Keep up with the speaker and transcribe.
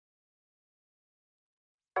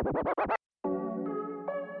What's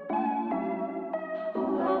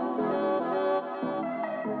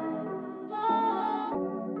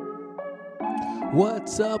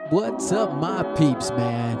up, my peeps,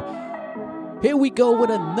 man? Here we go with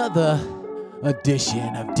another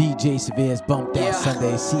edition of DJ Severe's Bump That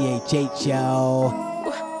Sunday CHH, y'all.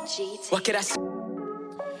 What could I say?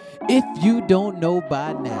 If you don't know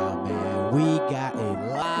by now, man, we got a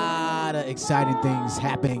lot of exciting things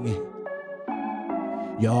happening.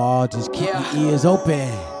 Y'all just keep your ears open.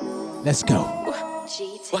 Let's go.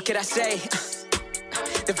 What could I say?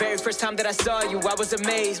 The very first time that I saw you, I was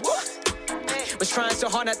amazed. Was trying so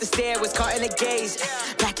hard not to stare, was caught in a gaze.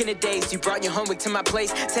 Back in the days, you brought your homework to my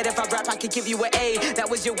place. Said if I rap, I could give you an A. That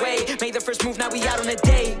was your way. Made the first move, now we out on a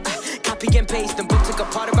date. Copy and paste, the book took a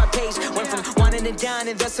part of our page. Went from whining and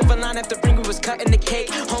dining, the silver line after ring, we was cutting the cake.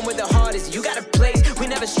 Home where the heart is, you got a place. We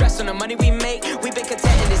never stress on the money we make. We been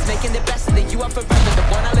content in this, making the best of it. You are forever, the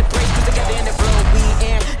one I'll embrace. Cause together in the road, we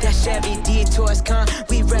air. That Chevy Detours come,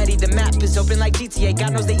 we ready. The map is open like GTA.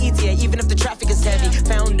 God knows the ETA, even if the traffic is heavy.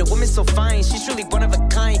 Found a woman so fine, she's truly one of a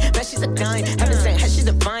kind. Bet she's a dime, heaven sent, her, she's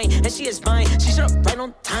divine, and she is mine. She showed up right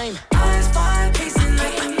on time. Eyes wide, pacing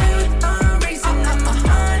like a marathon, racing in my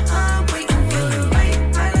mind. I'm waiting for the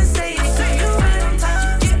right time to say it. So you right on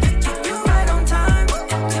time, you right on time,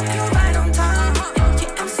 you right on time.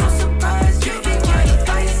 I'm so surprised you get right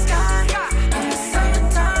by the sky in the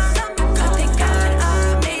summertime. God, thank God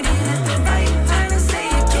I made it at the right time to say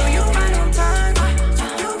it. You right on time,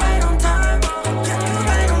 you right on time, you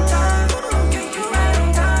right on time, you right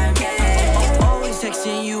on time. Yeah. Always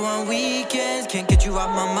texting you on weekends, can't get you out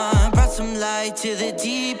my mind. Brought some light to the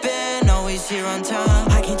deep end, always here on time.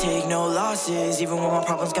 I can't take no losses, even when my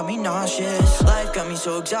problems got me nauseous. Life got me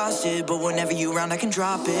so exhausted, but whenever you around I can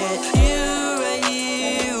drop it. You right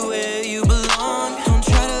here where you belong. Don't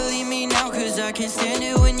try to leave me now, cause I can't stand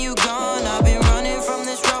it when you gone. I've been running from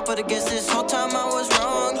this route, but I guess this whole time I was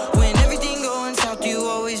wrong. When everything going south, you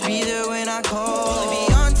always be there when I call.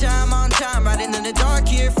 Be on time, riding in the dark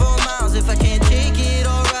here for miles. If I can't take it,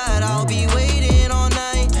 alright, I'll be waiting all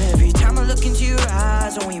night. Every time I look into your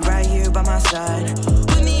eyes, only right here by my side.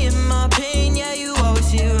 With me in my pain, yeah, you always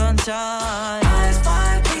here on time. Eyes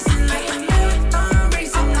wide, pacing like a marathon,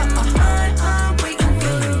 racing in my mind. I'm waiting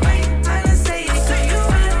for the right time to say it. So you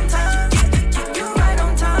right on time, you right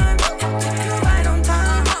on time, you right on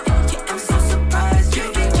time. I'm so surprised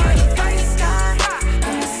you get right by the sky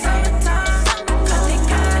in the summertime. God, thank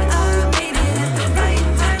God I made it at the right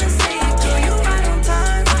time to say it. You right on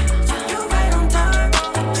time, you right on time,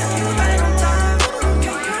 you right on time,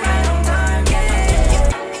 you right on time, yeah.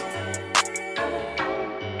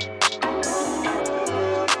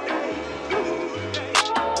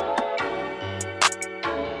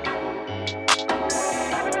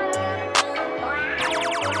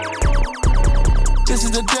 This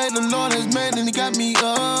is the day the Lord has made and he got me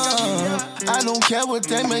up. I don't care what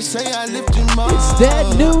they may say, I lift him up. It's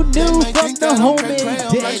that new They may from think the that I'm homie cray-cray, I'm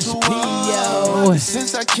like Dash the P.O. world.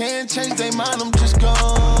 Since I can't change their mind, I'm just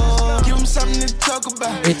gone. Give them something to talk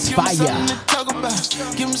about. It's Give 'em fire. something to talk about.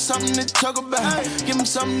 Give them something to talk about. Give them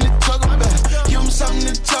something to talk about. Give them something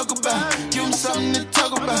to talk about. Give them something to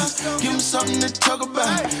talk about. Give them something to talk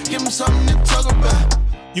about. Give them something to talk about.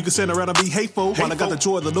 You can stand around and be hateful. While I got the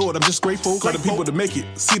joy of the Lord, I'm just grateful. For the people to make it,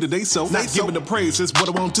 see the day so. Not giving the praise is what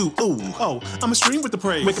I want to. Ooh, oh, I'ma stream with the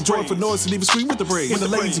praise. Make a joyful noise and even scream with the praise. When the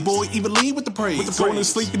lazy boy even lean with the praise. Going to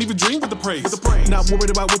sleep and even dream with the praise. Not worried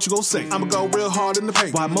about what you gon' say. I'ma go real hard in the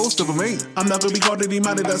paint. Why most of them ain't. I'm not gonna be caught any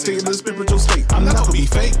minded that stay in the spiritual state. I'm not gonna be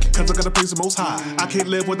fake, cause I gotta praise the most high. I can't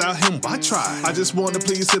live without him, why try? I just wanna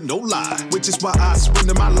please him, no lie. Which is why I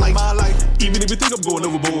surrender my life. Even if you think I'm going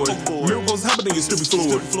overboard. Miracles happening in stupid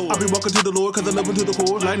floor. I've been walking to the Lord cause I love him to the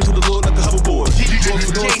core. Lighting to the Lord like a hoverboard. Going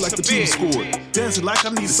for noise like the team scored. Dancing like I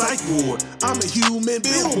need a psych ward. I'm a human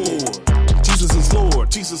billboard. Jesus is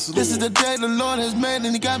Lord. Jesus is Lord. This is the day the Lord has made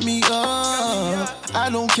and he got me up. I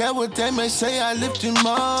don't care what they may say, I lift him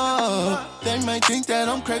up. They may think that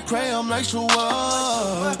I'm cray-cray, I'm like, so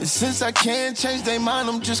what? And since I can't change their mind,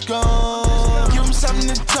 I'm just gone. Give them something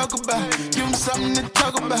to talk about. Give them something to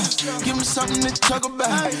talk about. Give them something to talk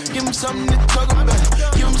about. Give them something to talk about.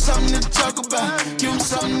 Give them something to talk about. Give them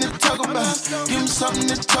something to talk about. Give them something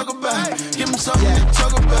to talk about. Give them something to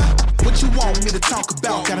talk about. What you want me to talk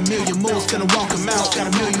about? Got a million moves, finna walk them out. Got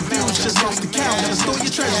a million views, just lost the count. Never store your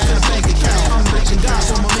treasures in a bank account. I'm rich and God,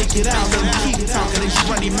 so I'ma make it out. Let them keep talking, they just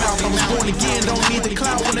run their mouth. I was born again, don't need the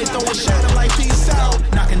clout. When they throw a shot, I'm like, peace out.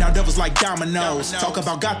 Knocking out devils like dominoes. Talk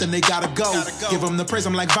about God, then they gotta go. Give them the praise,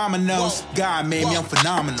 I'm like Vominos. God made me, I'm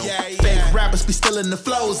phenomenal. Fake rappers be stealing the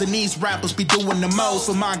flows, and these rappers be doing the most.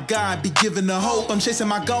 So my God be giving the hope. I'm chasing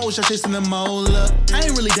my goals, y'all chasing them all. I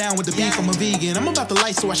ain't really down with the beef, I'm a vegan. I'm about the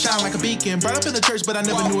light, so I shine like a beacon. Brought up in the church, but I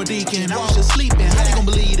never knew a deacon. I was just sleeping, how they gon'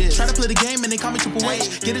 believe this? Try to play the game and they call me Triple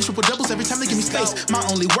H. Getting triple doubles every time they give me space. My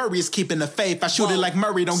only worry is keeping the faith. I shoot it like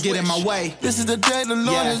Murray, don't get in my way. This is the day the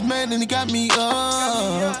Lord has made and he got me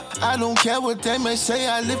up. I don't care what they may say,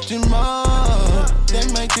 I lift him up. They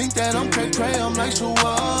may think that I'm cray-cray, I'm like, so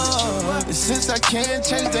what? And since I can't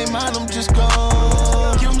change their mind, I'm just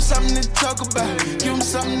gone. Give them something to talk about. Give them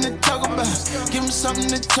something to talk about. Give them something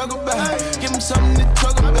to talk about. Give them something to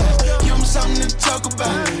talk about. Give them something to talk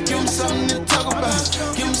about. Give them something to talk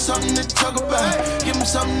about. Give them something to talk about. Give them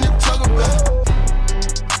something to talk about.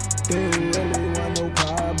 They don't really want no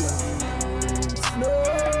problems. No.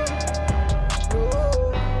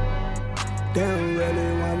 They don't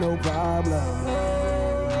really want no problems.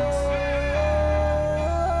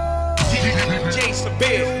 Jay Severe.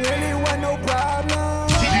 They don't really want no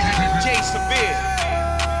problems. Jay Severe.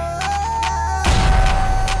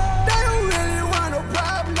 They don't really want no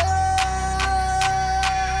problems.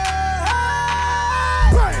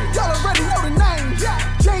 Y'all already know the name.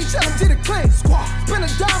 Jay tell him to the click. Spin a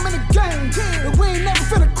dime in the game. And we ain't never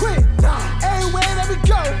finna quit. Everywhere that we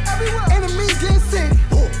go, enemies get sick.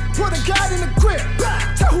 Put a guy in the grip.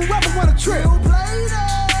 Tell whoever wanna trip.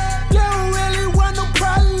 They don't really want no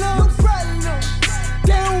problems.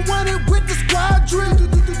 They don't want it with the squadron.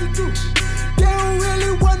 They don't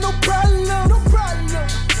really want no problem.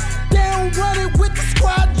 They don't want it with the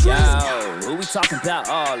squadron. Yo, who we talking about?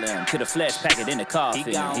 All them. Put a flash packet in the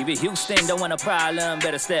coffin. Even Houston don't want a problem.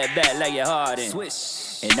 Better step back, lay your heart in.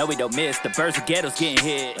 Swish. And no, we don't miss. The birds of ghettos getting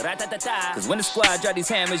hit. Cause when the squad drop these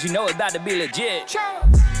hammers, you know it's about to be legit.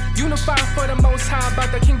 Unified for the most high,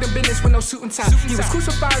 about the kingdom business with no suit and tie. He was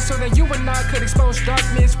crucified so that you and I could expose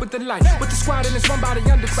darkness with the light. With the squad and it's one body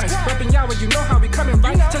under Christ. Reppin' Yahweh, you know how we coming,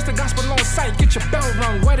 right? Test the gospel on sight, get your bell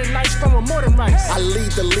rung. Wedded lights from more than rights. I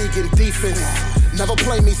lead the league in defense. Never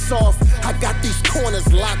play me soft. I got these corners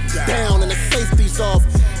locked down and the safety's off.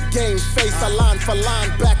 Game face, I line for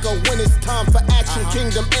linebacker. When it's time for action,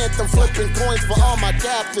 kingdom anthem. Flipping coins for all my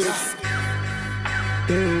captains.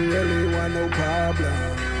 They don't really want no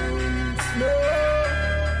problems. No.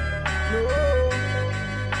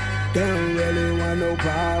 They don't really want no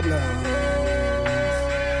problems.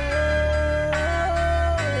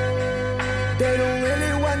 They don't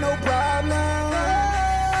really want no problems.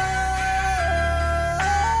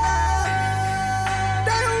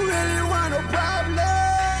 They don't really want no problems.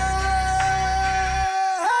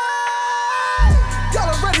 Y'all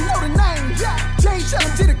already know the name. Jay tell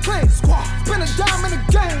him to the click. Spin a dime in the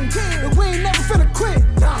game. And we ain't never finna quit.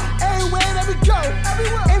 Everywhere that we go,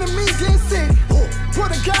 enemies get sick.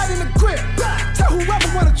 Put a guy in the grip. Tell whoever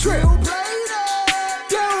wanna trip.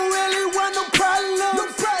 They don't really want no problem.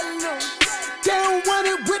 They don't want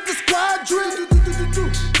it with the squadron.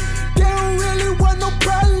 They don't really want no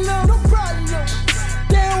problem.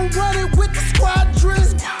 They don't want it with the squadron.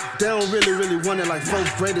 They don't really want it like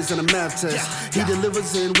fourth graders in a math test. He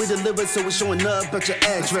delivers and we deliver, so we're showing up at your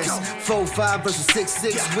address. 4-5 versus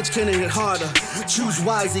 6-6, which can it hit harder? Choose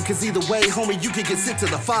wisely, cause either way, homie, you can get sick to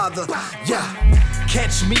the father. Yeah.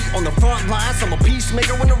 Catch me on the front lines, I'm a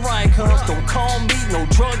peacemaker when the riot comes. Don't call me no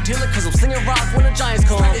drug dealer, cause I'm singing rock when the Giants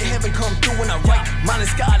come. Straight to heaven come through when I write.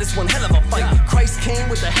 Minus God, it's one hell of a fight. Christ came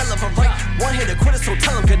with a hell of a right. One hit a quitter, so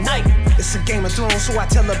tell him goodnight. It's a Game of Thrones, so I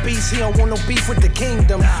tell the beast he don't want no beef with the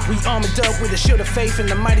kingdom. We armored up with a shield of faith and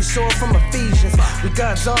the mighty sword from Ephesians. We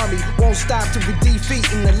God's army, won't stop till we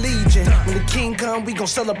defeating the legion. When the king come, we gon'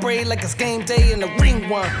 celebrate like it's game day and the ring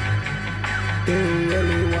one. They don't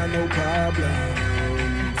really want no problems.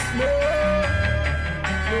 No.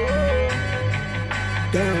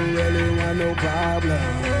 They don't really want no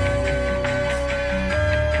problems.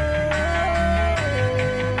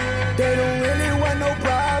 They don't really want no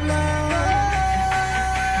problems.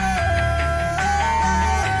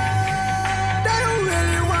 They don't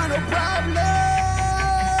really want no problems.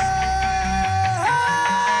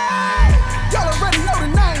 Y'all already know the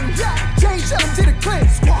name. Jay tell him to the click.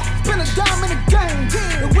 Spin a dime in the game.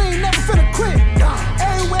 And we ain't never finna quit.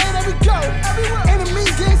 Everywhere that we go,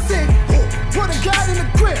 enemies get sick. Put a guy in the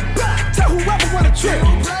grip. Tell whoever wanna trip.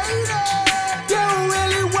 They don't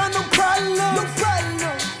really want no problem.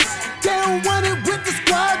 They don't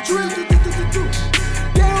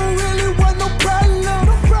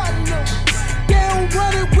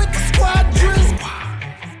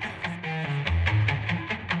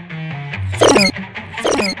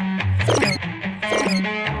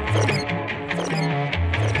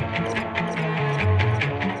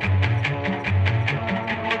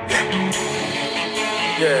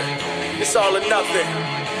It's all or nothing.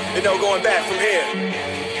 You know, going back from here.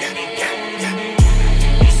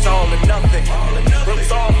 It's all or nothing.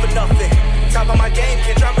 Broke's all for nothing. Top of my game,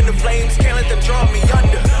 can't drop in the flames, can't let them draw me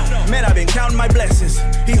under. Man, I've been counting my blessings.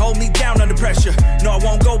 He hold me down under pressure. No, I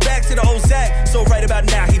won't go back to the old Zach. So right about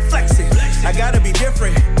now, he flexing. I gotta be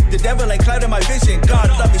different. The devil ain't clouding my vision. God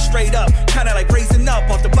love me straight up. Kinda like raising up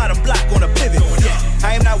off the bottom block on a pivot. Yeah,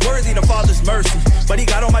 I am not worthy of Father's mercy, but he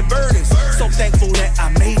got all my burdens. So thankful that I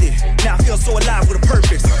made it. Now I feel so alive with a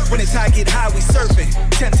purpose. When it's high, get high, we surfing.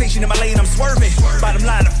 Temptation in my lane, I'm swerving. Bottom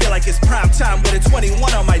line, I feel like it's prime time with a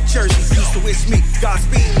 21 on my jersey. Used to wish me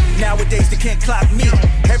Godspeed. Nowadays they can't clock me.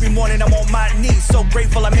 Every morning I'm on my knees. So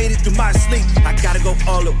grateful I made it through my sleep. I gotta go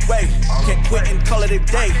all the way. Can't quit and call it a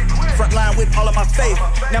day. Front line with all of my faith.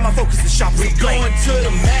 Now my focus is sharp. We going to the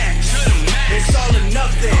max. It's all or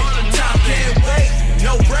nothing. Time can't wait.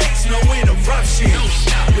 No breaks, no interruptions.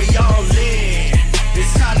 We all in.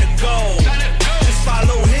 It's time to go. Just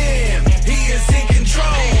follow him. He is in control.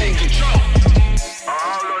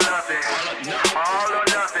 All or nothing. All or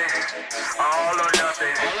nothing. All or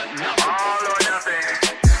nothing. All or nothing.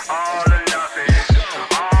 All or nothing.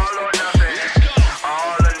 All or nothing.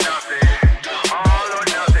 All or nothing. All or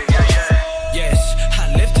nothing. Yeah. Yes,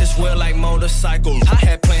 I lift this wheel like motorcycle. I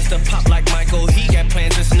had plans to pop like Michael. He got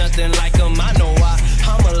plans, it's nothing like him. I know why.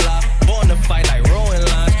 I'm alive, born to fight like rowing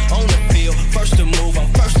lines on the field. First to move,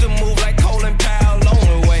 I'm first to move like Colin Powell,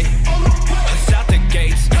 long way. It's out the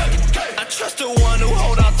gates. I trust the one who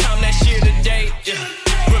hold on time that year to date. Yeah.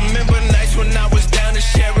 Remember nights when I was down to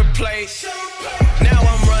share a place. Now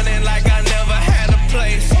I'm running like I never had a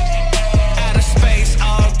place. Out of space,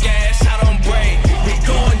 all gas, I don't break. We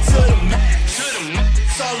going to the max.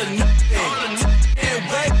 It's all or nothing. And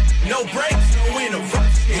wait, no breaks, no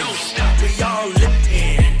interruptions. No stop. We all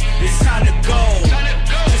in. It's time to go.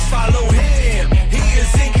 Just follow him. He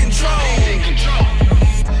is in control.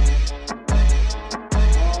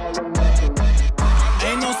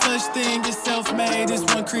 Ain't no such thing as self-made, it's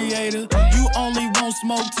one creator. You only won't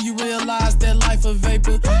smoke till you realize that life a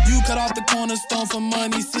vapor. You cut off the cornerstone for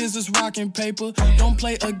money, scissors, rock, and paper. Don't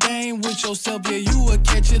play a game with yourself, yeah, you will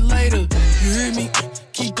catch it later. You hear me?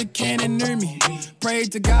 Keep the cannon near me.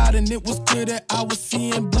 Prayed to God and it was clear that I was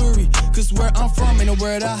seeing blurry. Cause where I'm from ain't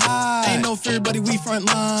nowhere to hide. Ain't no fear, buddy, we front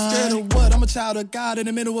line. Scared of what? I'm a child of God in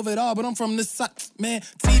the middle of it all, but I'm from the side. Man,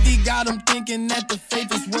 TV got them thinking that the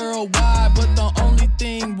faith is worldwide, but the only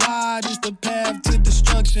thing wide is the path to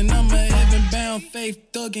destruction. I'm a heaven-bound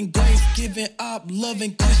faith, thug and grace, giving up,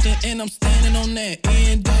 loving Christian, and I'm standing on that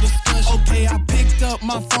end of discussion. Okay, I picked up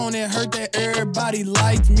my phone and heard that everybody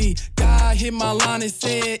liked me. God hit my line and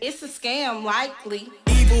said, it's a scam, likely.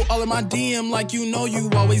 Evil all in my DM, like you know you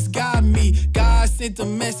always got me. God sent a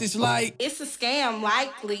message like, it's a scam,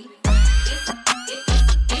 likely. It's a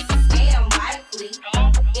scam, likely.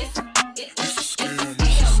 It's a scam,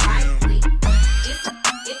 likely. It's a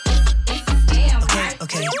scam, likely.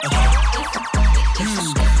 Okay.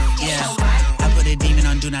 Yeah. I put a demon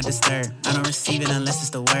on do not disturb. I don't receive it unless it's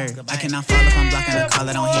the word. I cannot fall if I'm blocking a call.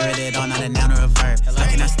 I don't hear it at all, not a noun or a verb. I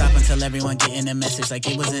cannot stop until everyone getting the message like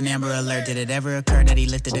it was an Amber Alert. Did it ever occur that he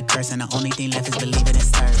lifted the curse and the only thing left is believing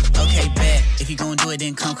it's served? Okay, bet. If you gon' do it,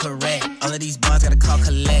 then come correct. All of these bars gotta call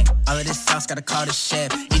collect. All of this sauce gotta call the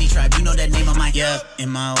chef. Any tribe, you know that name on my in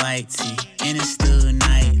my white tee. And it's still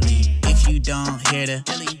nightly. If you don't hear the,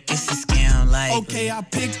 it's a scam like. Okay, I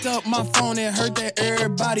picked up my phone and heard that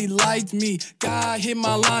everybody liked me. God hit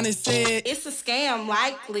my line and said, it's a scam,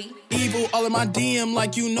 likely. Evil all in my DM,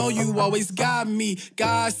 like you know you always got me.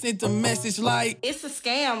 God sent a message like, it's a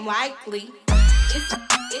scam, likely. It's a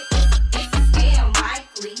scam, likely. It's a scam,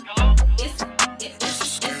 likely. It's a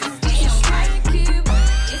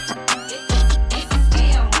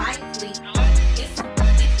scam, likely.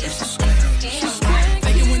 It's a scam.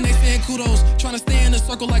 Thinking when they saying kudos, trying to stay in a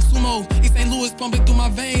circle like sumo. East St. Louis pumping through my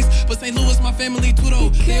veins, but St. Louis my family too though.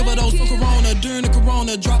 They overdose on Corona during the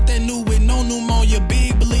Corona. Drop that new with no pneumonia.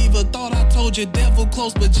 Big believer, thought I told you, devil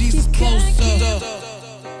close, but Jesus closer.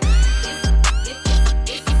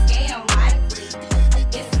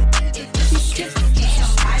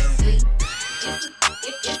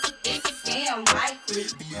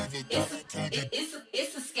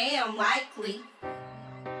 It's a scam, likely.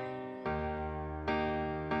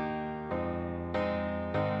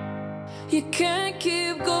 You can't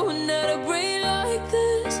keep going at a rate like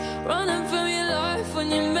this, running from your life when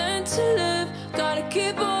you're meant to live. Gotta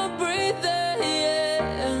keep on breathing,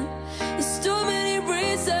 yeah. There's too many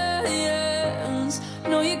reasons.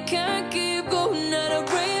 No, you can't keep going at a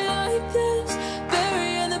rate like this,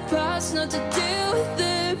 burying the past, not to deal with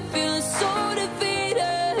it. Feeling so defeated,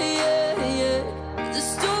 yeah.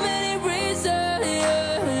 There's too many reasons.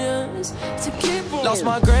 Lost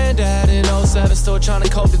my granddad in 07, still trying to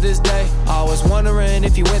cope to this day. I was wondering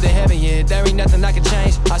if he went to heaven, yeah, there ain't nothing I can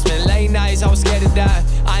change. I spent late nights, I was scared to die,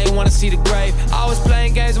 I ain't wanna see the grave. I was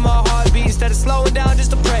playing games with my heartbeat instead of slowing down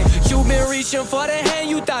just to pray. You been reaching for the hand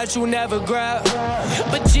you thought you never grab,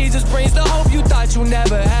 but Jesus brings the hope you thought you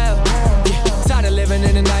never have. Yeah, tired of living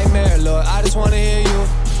in a nightmare, Lord, I just wanna hear you.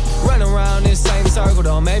 Run around this same circle,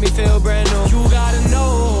 don't make me feel brand new. You gotta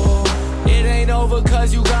know, it ain't over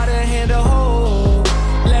cause you got a hand to hold.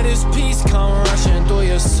 Let his peace come rushing through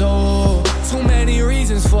your soul. Too many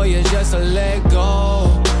reasons for you just to let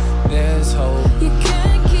go. There's hope. You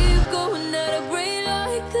can't keep going at a rate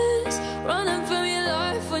like this, running from your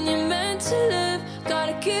life when you're meant to live.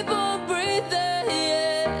 Gotta keep on breathing,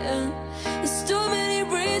 yeah. There's too many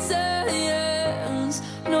reasons.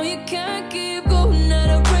 No, you can't keep going at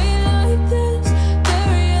a rate like this,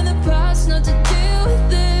 burying the past, not to deal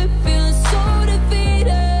with it. Feeling so defeated,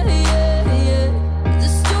 yeah.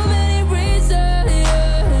 There's too many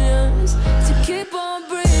reasons to keep on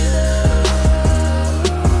breathing.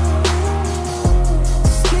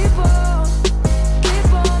 Just keep on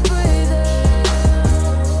breathing.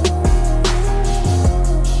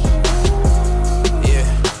 Yeah.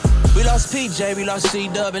 We lost PJ, we lost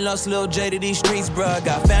C-Dub, and lost Lil J to these streets, bruh.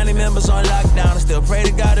 Got family members on lockdown, I still pray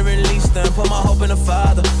to God to release them. Put my hope in the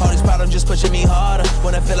Father, all these problems just pushing me harder.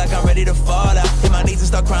 When I feel like I'm ready to fall out, hit my knees and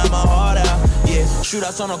start crying my heart out. Yeah,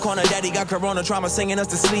 shootouts on the corner, daddy got corona trauma singing us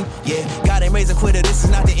to sleep. Yeah, God ain't raised a quitter, this is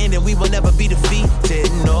not the end and we will never be defeated.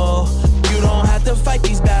 No, you don't have to fight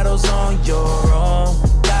these battles on your own.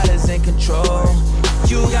 God is in control,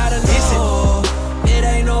 you gotta know it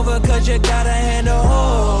ain't over cause you got a hand to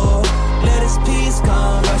hold. Let his peace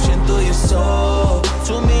come rushing through your soul.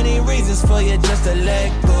 Too many reasons for you just to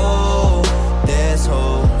let go. There's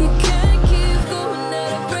hope. You can't keep going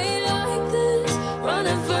at a rate like this,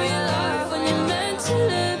 running for your life when you're meant to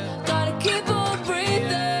live. Gotta keep on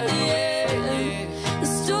breathing, yeah.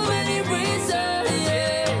 There's too many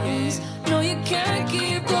reasons. No, you can't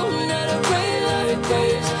keep going at a rate like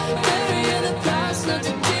this, burying the past, not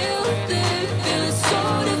to deal with it. Feeling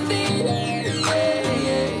so defeated,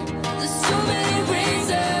 yeah. There's so many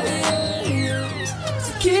reasons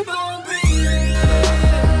to keep on breathing.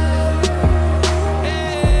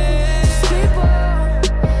 Just keep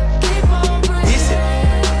on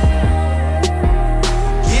breathing.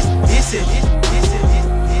 Listen.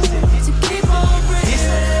 To keep on breathing.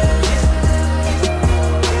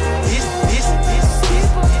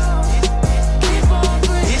 Keep on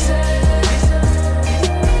breathing.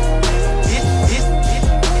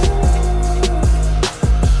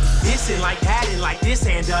 Listen like that and like this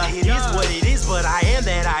and it is what it is, but I am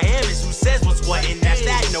that I am is who says what's what and that's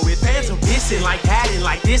that. No ifs, ands, or listen like that and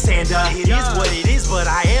like this and it is what it is, but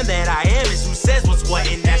I am that I am is who says what's what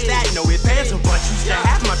and that's that. No ifs, ands, or buts. Used to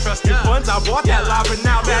have my trusted funds, I bought that live, but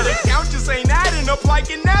now that account just ain't adding up like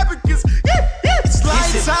an abacus. It's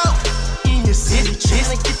lights out in your city,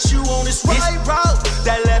 trying to get you on this right route.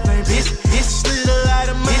 That left ain't this little light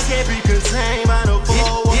of mine can't be contained by no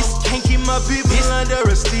four walls. Can't keep my people under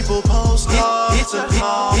a steeple post.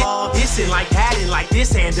 Listen like that and like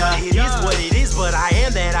this and it is what it is, but I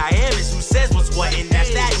am that I am is who says what's what and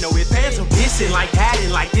that's that. No ifs, ands, or listen like that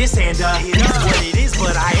and like this and it is what it is,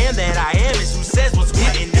 but I am that I am is who says what's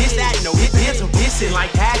what and that's that. No ifs, ands, or listen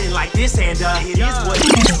like that and like this and it is what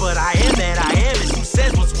it is, but I am that I am is who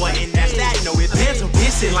says what's what and that's that. No ifs, ands, or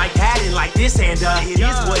listen like that and like this and it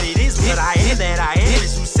is what it is, but I am that I am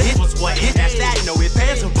is who says what's what and that's that. No ifs,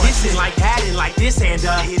 ands, or listen like that and like this and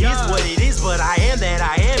it is what it is, but I am that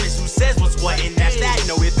I am is who says what's what and that's that.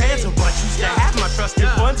 No ifs, ands, or buts. Used to have my trusted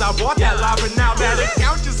funds, I bought that live, but now that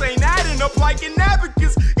account just ain't adding up like an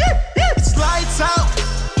abacus. It's lights out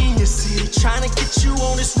in your city, trying to get you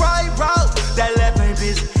on this right route. That left ain't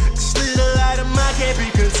busy. This little light of mine can't be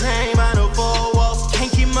contained by no four walls.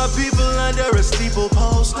 Can't keep my people under a steeple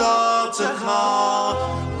post altar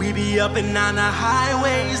call. We be up and down the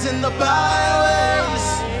highways and the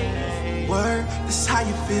byways. Word, this how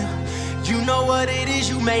you feel. You know what it is,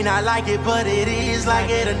 you may not like it, but it is like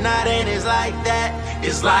it or not, and it's like that.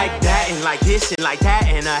 It's like that, and like this, and like that,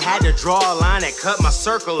 and I had to draw a line that cut my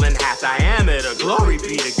circle in half. Diameter, glory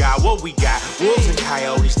be to God, what we got? Wolves and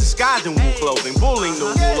coyotes, disguised in wool clothing, pulling the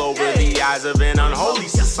wool over the eyes of an unholy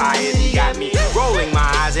society. Got me rolling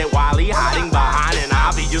my eyes at Wally, hiding behind an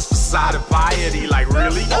obvious facade of piety. Like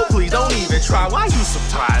really? Oh please, don't even try, why you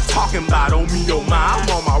surprised? Talking about oh me, oh my, I'm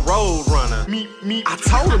on my road runner. Me, I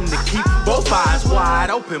told them to keep both eyes wide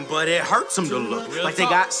open, but it hurts them to look like they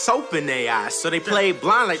got soap in their eyes. So they play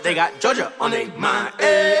blind like they got Georgia on their mind.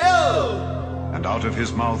 Ayo. And out of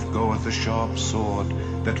his mouth goeth a sharp sword,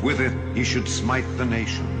 that with it he should smite the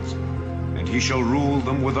nations. And he shall rule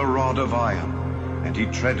them with a rod of iron, and he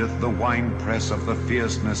treadeth the winepress of the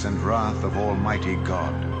fierceness and wrath of Almighty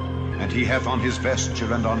God. And he hath on his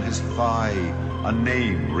vesture and on his thigh a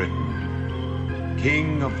name written,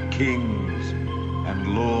 King of Kings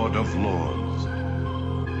and Lord of Lords.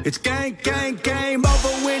 It's gang, gang, game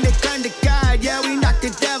over when it come to God. Yeah, we knock the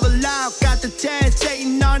devil out. Got the chance,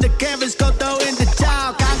 Satan on the canvas, go throw in the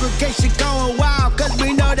towel. Congregation going wild, cause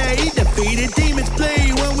we know that he defeated. Demons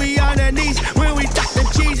flee when we on our knees, when we talk to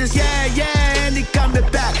Jesus. Yeah, yeah, and he coming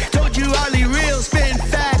back. Told you all he real, spitting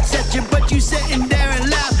facts at you, but you sitting there and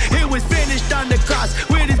laugh. It was finished on the cross,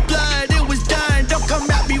 with his blood, it was done. Don't come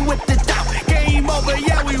at me with the doubt. Game over,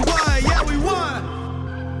 yeah, we won, yeah, we won.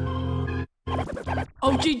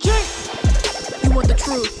 OGG, you want the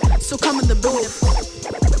truth, so come in the booth.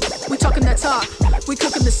 We talking that talk, we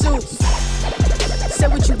cooking the soup. Say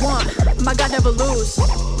what you want, my God never lose.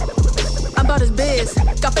 I'm about his biz,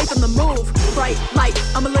 got faith on the move. Bright light,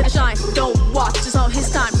 I'ma let it shine. Don't watch, just on his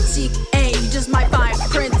time. Seek, aim, you just might find.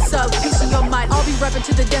 Prince of peace in your mind, I'll be repping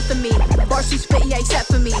to the death of me. Bars too spit, he ain't set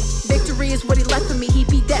for me. Victory is what he left for me, he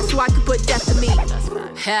beat death so I could put death to me.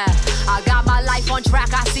 Yeah, I got my life on track,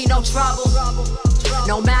 I see no trouble.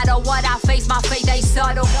 No matter what I face, my faith ain't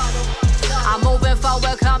subtle. I'm moving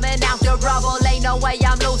forward, coming out the rubble. Ain't no way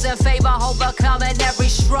I'm losing favor, overcoming every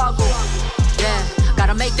struggle. Yeah,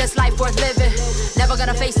 gotta make this life worth living. Never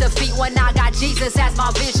gonna face defeat when I got Jesus as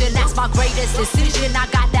my vision. That's my greatest decision. I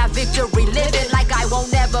got that victory living like I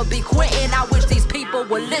won't ever be quitting. I wish these people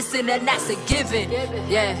would listen, and that's a given.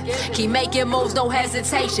 Yeah, keep making moves, no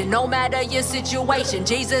hesitation. No matter your situation,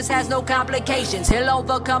 Jesus has no complications. He'll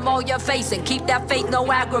overcome all you're facing. Keep that faith,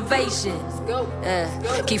 no aggravation. Yeah,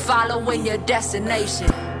 keep following your destination.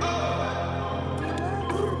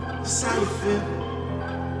 That's how you feel.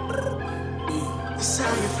 That's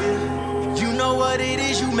how you feel. You know what it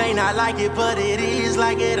is, you may not like it, but it is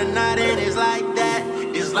like it or not, and it's like that.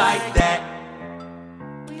 It's like that.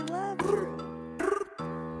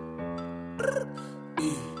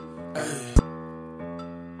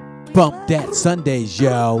 Bump that Sundays,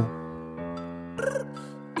 yo.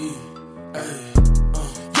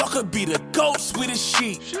 Y'all could be the ghost with a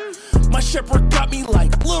sheep. My shepherd got me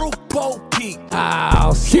like little Bo Peep.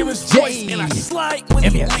 Hear his voice and I slide when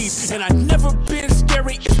he leaves. And I never been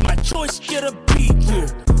scary, it's my choice, get a beat here.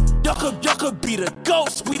 Y'all could be the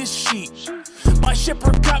ghost with a sheep. My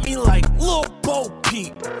shepherd got me like little Bo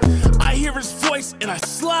Peep. I hear his voice and I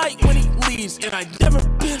slide when he leaves. And I never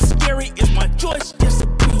been scary, it's my choice, just a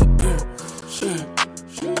beat here.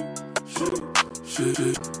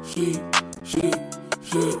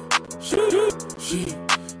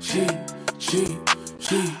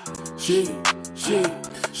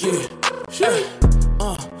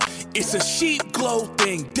 It's a sheep glow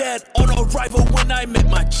thing, dead on arrival when I met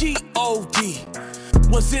my G.O.D.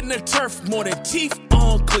 Was in the turf more than teeth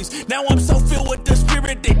on cleats. Now I'm so filled with the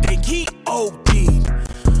spirit they think he OD'd.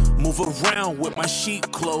 Move around with my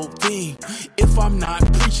sheep clothing. If I'm not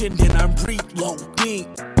preaching, then I'm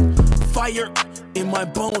reloading. Fire in my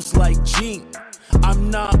bones like Gene. I'm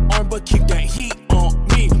not armed, but keep that heat on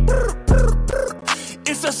me.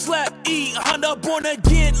 It's a slap E, Honda born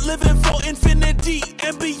again, living for infinity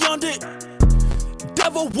and beyond it.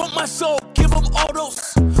 Devil want my soul, give him all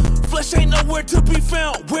those. Flesh ain't nowhere to be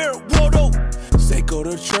found, where Waldo? Say go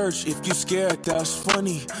to church if you scared, that's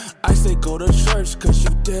funny. I say go to church cause you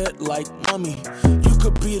dead like mummy. You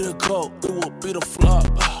could be the goat, it will be the flop.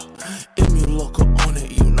 If you look on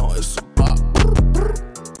it, you know it's a bop.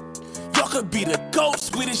 Y'all could be the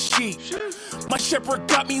ghost with his sheep. My shepherd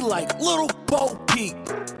got me like little Bo Peep.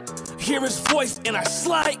 Hear his voice and I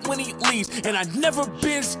slide when he leaves. And I never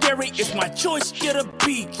been scary, it's my choice, get a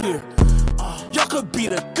beat here. Y'all could be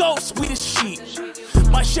the ghost with his sheep.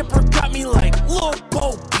 My shepherd got me like little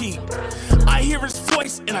Bo Peep. I hear his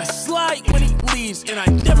voice and I slide when he leaves. And I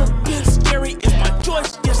never been scary, it's my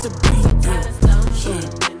choice, just a beat here.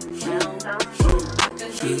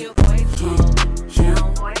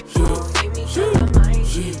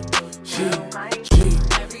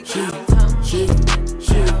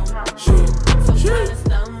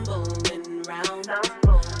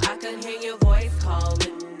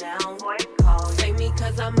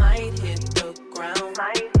 I might hit the ground.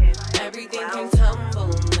 Everything came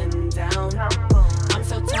tumbling down. I'm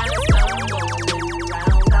so tired of stumbling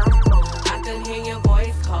around. I could hear your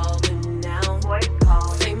voice calling now.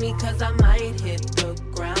 Save me cause I might hit the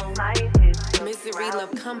ground. Misery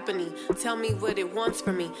love company. Tell me what it wants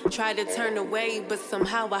from me. Try to turn away, but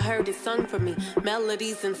somehow I heard it sung for me.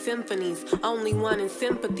 Melodies and symphonies, only one in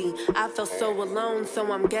sympathy. I felt so alone,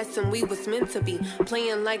 so I'm guessing we was meant to be.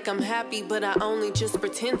 Playing like I'm happy, but I only just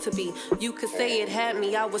pretend to be. You could say it had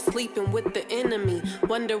me, I was sleeping with the enemy.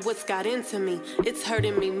 Wonder what's got into me, it's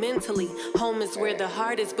hurting me mentally. Home is where the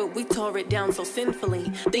heart is, but we tore it down so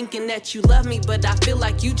sinfully. Thinking that you love me, but I feel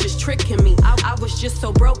like you just tricking me. I was just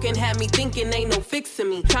so broken, had me thinking ain't no fixing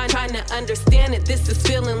me. Trying to understand it, this is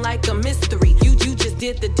feeling like a mystery. You just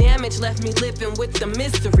did the damage, left me living with the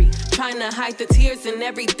misery. Trying to hide the tears and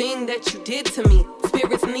everything that you did to me.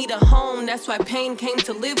 Spirits need a home, that's why pain came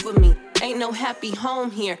to live with me. Ain't no happy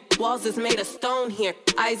home here, walls is made of stone here.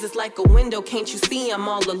 Eyes is like a window, can't you see I'm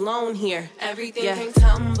all alone here? Everything came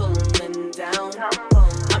tumbling down.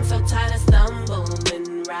 I'm so tired of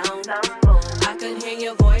stumbling round. I could hear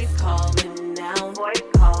your voice calling now.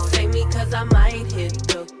 Save me cause I might hit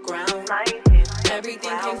the ground.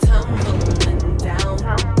 Everything came tumbling down.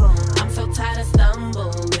 I'm so tired of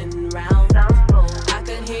stumbling round. I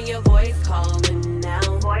could hear your voice calling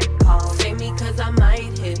now. Save me cause I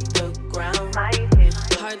might hit the ground.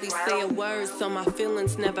 Hardly say a word, so my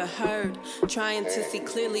feelings never heard. Trying to see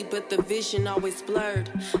clearly, but the vision always blurred.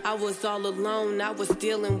 I was all alone, I was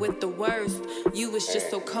dealing with the worst. You was just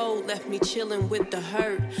so cold, left me chilling with the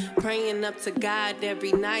hurt. Praying up to God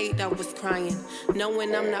every night, I was crying.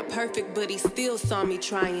 Knowing I'm not perfect, but he still saw me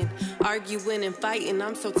trying. Arguing and fighting,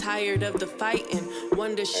 I'm so tired of the fighting.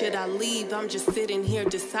 Wonder should I leave, I'm just sitting here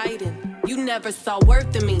deciding. You never saw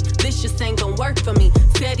worth in me, this just ain't gon' work for me.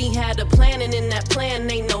 Said he had a plan and in that plan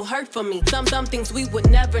ain't no hurt for me. Some things we would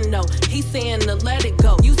never know, he's saying to let it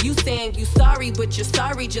go. You saying you sorry, but your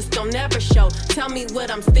sorry just don't ever show. Tell me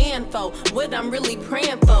what I'm staying for, what I'm really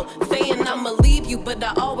praying for. Saying I'ma leave you, but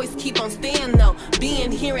I always keep on staying though.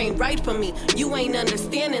 Being here ain't right for me, you ain't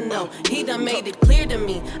understanding though. He done made it clear to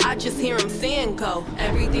me, I just hear him saying go.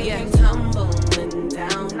 Everything ain't tumbling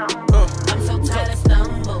down. I'm so tired of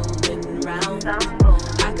stumbling round.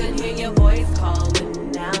 I could hear your voice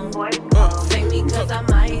calling now. Save me cause I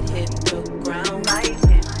might hit the ground.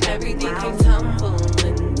 Everything came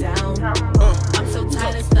tumbling down. I'm so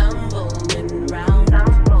tired of stumbling round.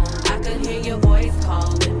 I could hear your voice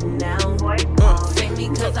calling now. Save me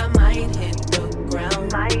cause I might hit the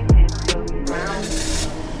ground.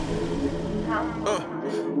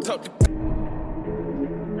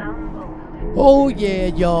 Oh yeah,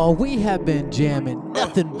 y'all, we have been jamming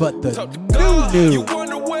nothing but the new. You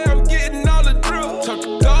wonder where I'm getting all the drill. Talk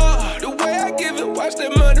to God, the way I give it, watch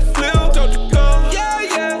that money flip. Talk to God,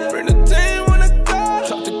 yeah. Bring the team when I go.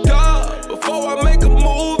 Talk to God, before I make a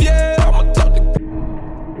move, yeah. I'ma talk to.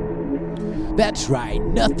 That's right,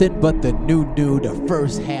 nothing but the new, the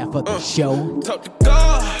first half of the show. Talk to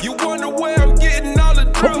God, you wonder where I'm getting all the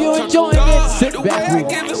drill. Hope you're enjoying it, sit back,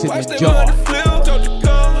 relax, and enjoy. Talk to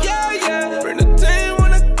God, yeah. Bring the team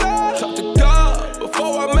when I go. Talk to God,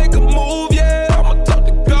 before I make a move, yeah. I'ma talk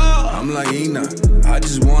to God. I'm like Enoch, I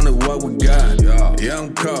just wanted what we got. Yeah,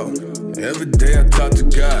 I'm cold. Every day I talk to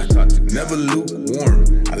God. Never lukewarm.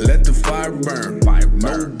 I let the fire burn.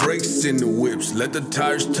 No brakes in the whips. Let the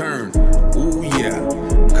tires turn. Ooh yeah.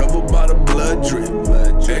 Covered by the blood drip.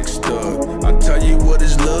 X-Thug. I tell you what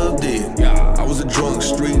his love did. I was a drunk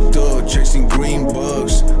street thug chasing green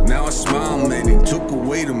bugs. Now I smile, man. He took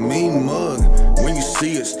away the mean mug. When you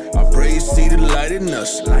see us, I pray you see the light in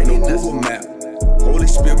us. No Google map. Holy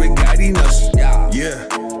Spirit guiding us. Yeah.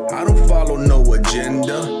 I don't follow no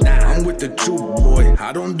agenda. I'm with the truth, boy.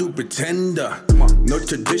 I don't do pretender. No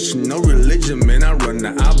tradition, no religion, man. I run the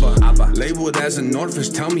Abba. Labeled as an orphan,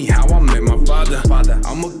 tell me how I met my father.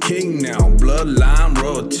 I'm a king now, bloodline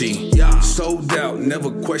royalty. Sold out,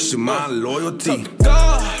 never question my loyalty.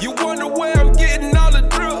 God, you wonder where I'm getting all the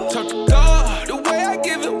drill. Talk to God, the way I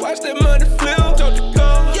give it, watch that money flip. Talk to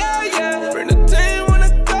God, yeah. Bring the team when I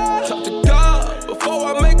go. Talk to God, before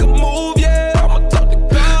I make a move, yeah. I'ma talk to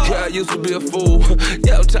God. Yeah, I used to be a fool.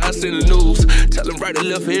 Yeah, I'm tired of seeing the news. Telling right and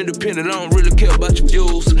left and independent, I don't really care about your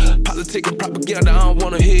views. Politic and propaganda, I don't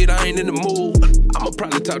wanna hear it, I ain't in the mood. I'ma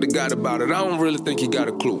probably talk to God about it, I don't really think he got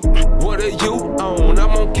a clue. What are you on? I'm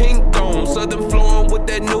on King Kong, Southern flowing with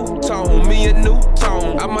that new tone, me a new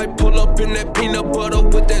tone. I might pull up in that peanut butter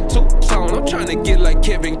with that two-tone. I'm trying to get like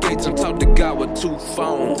Kevin Gates and talk to God with 2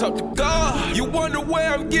 phones. Talk to God, you wonder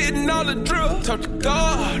where I'm getting all the drill. Talk to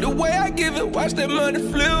God, the way I give it, watch that money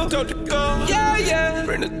flip. Talk to God, yeah.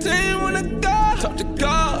 Bring the team when I go. Talk to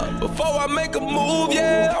God, before I make a move,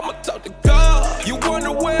 yeah. I'ma talk to God. You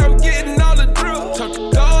wonder where I'm getting all the drill. Talk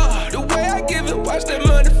to God, the way I give it, watch that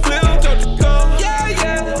money flip. Talk to God,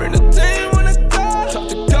 yeah. Bring the team when I go. Talk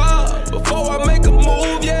to God, before I make a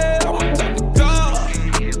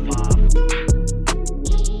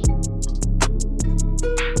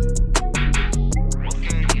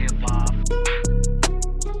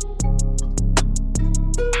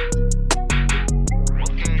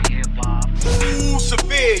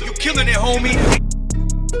killing it, homie.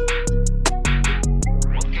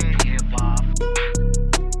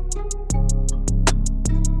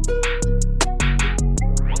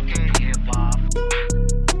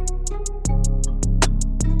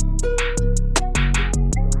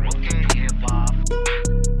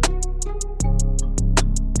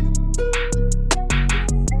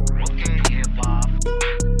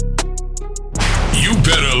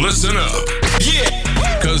 Listen up. Yeah.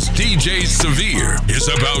 Cause DJ Severe is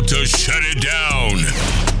about to shut it down.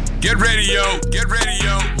 Get ready, yo. Get ready,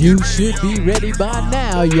 yo. You should be ready by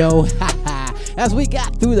now, yo. As we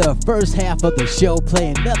got through the first half of the show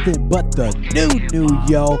playing nothing but the new,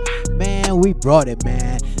 yo. Man, we brought it,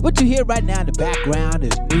 man. What you hear right now in the background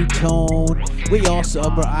is New Tone. We also,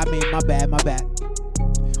 my bad.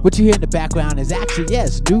 What you hear in the background is actually,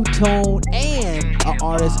 yes, New Tone and an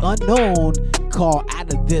artist unknown called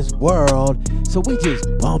Out of This World. So we just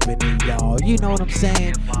bumping it, y'all. You know what I'm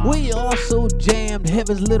saying? We also jammed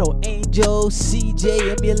Heaven's Little Angel,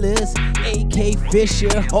 CJ Emulous, AK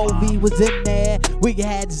Fisher, Hovey was in there. We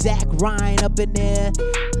had Zach Ryan up in there.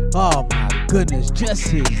 Oh my goodness, just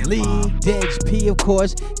his league. Dej P, of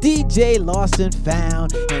course, DJ Lost and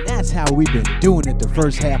Found, and that's how we've been doing it the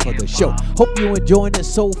first half of the show. Hope you're enjoying it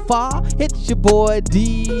so far. It's your boy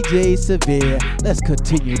DJ Severe. Let's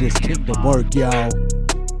continue this kingdom work, y'all.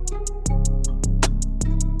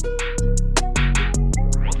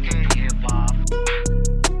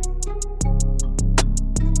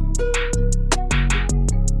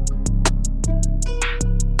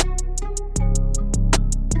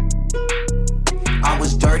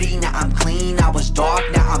 Now I'm clean, I was dark,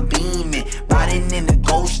 now I'm beaming. Riding in the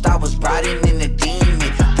ghost, I was riding in the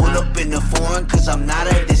demon. Pull up in the foreign, cause I'm not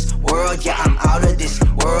of this world. Yeah, I'm out of this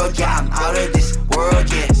world, yeah, I'm out of this world,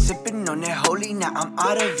 yeah. Sipping on that holy, now I'm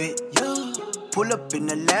out of it, yeah. Pull up in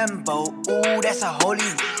the Lambo, ooh, that's a holy.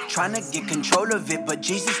 Tryna get control of it, but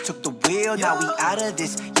Jesus took the wheel. Now we out of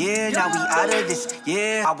this, yeah, now we out of this,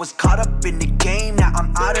 yeah. I was caught up in the game, now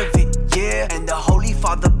I'm out of it, yeah. And the Holy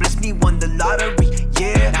Father blessed me, won the lottery,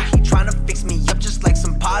 yeah. Now he tryna fix me up just like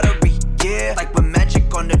some pottery, yeah. Like with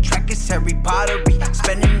magic on the track, it's Harry Pottery.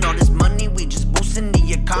 Spending all this money, we just boosting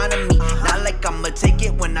the economy. Not like I'ma take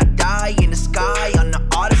it when I die in the sky on the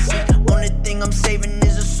Odyssey. Only thing I'm saving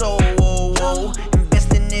is a soul,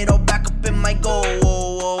 investing it all back up in my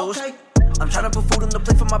goals. Okay. I'm tryna put food on the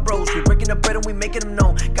plate for my bros. We breaking the bread and we making them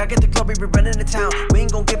known. Gotta get the glory, we running the town. We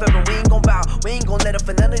ain't gon' give up and we ain't gon' bow. We ain't gon' let up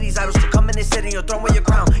for none of these idols to come in and sit in your throne with your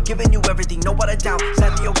crown. Giving you everything, no other doubt.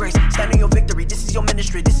 Stand in your grace, stand in your victory. This is your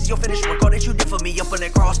ministry, this is your finished work. All that you did for me up on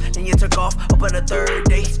that cross. Then you took off up on the third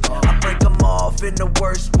day. I break them off in the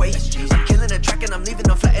worst way. I'm killing the track and I'm leaving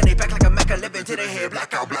them flat and they back like a Mecca. Living to their head,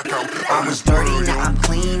 blackout, blackout. I was dirty, now I'm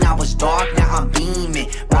clean. I was dark, now I'm beaming.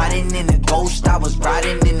 Riding in the ghost, I was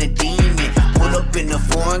riding in the demon. Pull up in the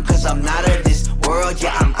foreign, cause I'm not of this world,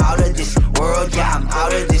 yeah, I'm out of this world, yeah, I'm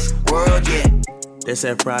out of this world, yeah. They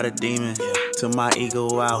said pride a demon, took my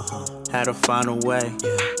ego out, had to find a way,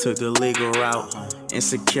 took the legal route.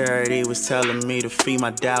 Insecurity was telling me to feed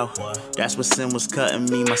my doubt. That's what sin was cutting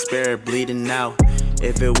me, my spirit bleeding out.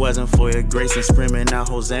 If it wasn't for your grace and screaming out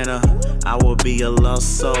Hosanna, I would be a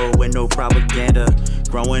lost soul with no propaganda.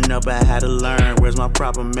 Growing up I had to learn where's my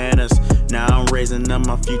proper manners. Now I'm raising up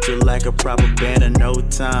my future like a proper banner. No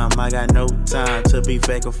time, I got no time to be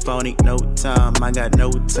fake or phony. No time, I got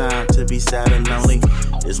no time to be sad and lonely.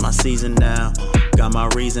 It's my season now, got my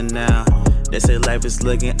reason now. They say life is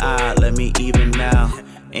looking odd, let me even now.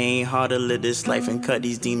 Ain't hard to live this life and cut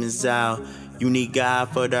these demons out. You need God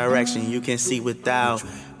for direction, you can see without.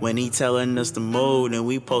 When he telling us to move, then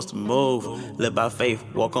we supposed to move. Live by faith,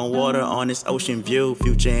 walk on water on this ocean view.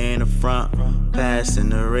 Future in the front, past in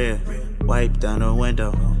the rear. Wipe down the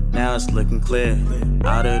window, now it's looking clear.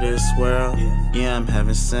 Out of this world, yeah, I'm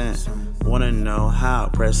heaven sent. Wanna know how?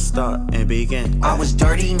 Press start and begin. I was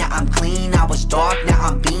dirty, now I'm clean. I was dark, now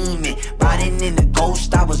I'm beaming. Riding in the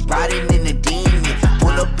ghost, I was riding in the demon.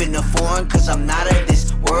 Pull up in the foreign, cause I'm not of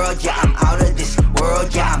this world. Yeah, I'm out of this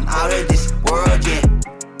world. Yeah, I'm out of this world, yeah.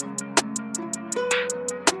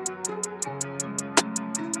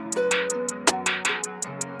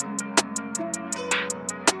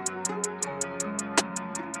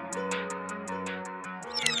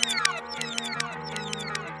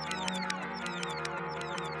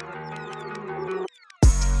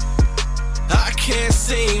 Can't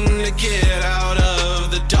seem to get out of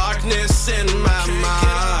the darkness in my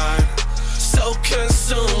mind. So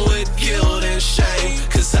consumed with guilt and shame,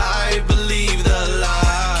 cause I believe the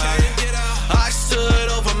lie. I stood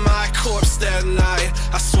over my corpse that night,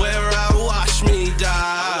 I swear I watched me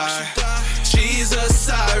die. Jesus,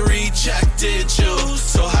 I rejected you,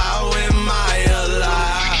 so how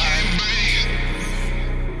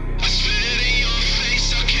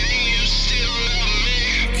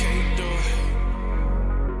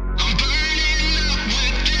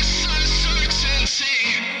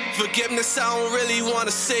forgiveness I don't really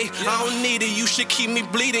wanna see. I don't need it, you should keep me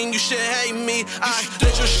bleeding, you should hate me. I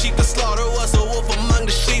led your sheep to slaughter, was a wolf among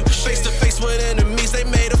the sheep. Face to face with enemies, they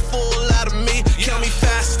made a fool out of me. Kill me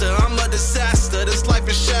faster, I'm a disaster, this life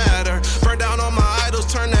is shattered. Burn down all my idols,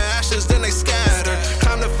 turn to ashes, then they scatter.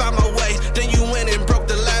 Time to find my way, then you went and broke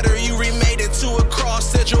the ladder. You remade it to a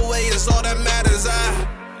cross, said your way is all that matters.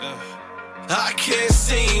 I can't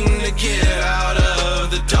seem to get out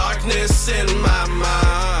of the darkness in my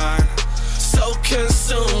mind. So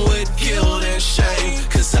consumed with guilt and shame,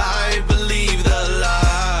 cause I believe the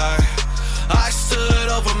lie. I stood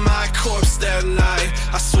over my corpse that night,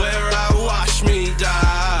 I swear I watched me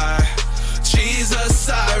die. Jesus,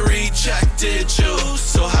 I rejected you,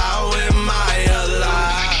 so how am I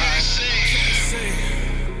alive?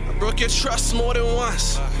 I broke your trust more than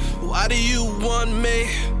once, why do you want me?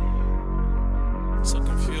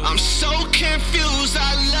 I'm so confused,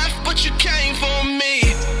 I left but you came for me.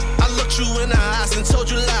 I looked you in the eyes and told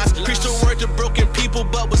you lies. Preached the word to broken people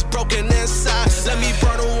but was broken inside. Let me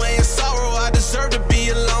burn away in sorrow, I deserve to be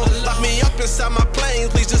alone. Lock me up inside my plane,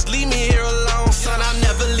 please just leave me here alone. Son, I'll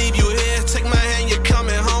never leave you here, take my hand, you're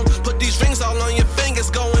coming home. Put these rings all on your fingers,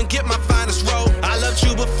 go and get my finest robe. I loved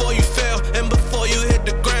you before you fell and before you hit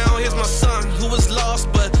the ground. Here's my son who was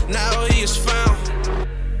lost but now he is found.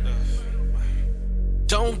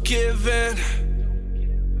 Don't give in.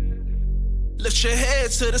 Lift your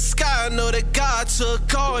head to the sky, know that God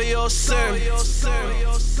took all your sins.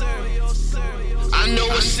 I know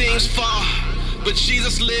it seems far, but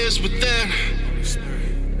Jesus lives within.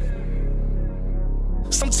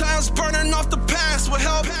 Sometimes burning off the past will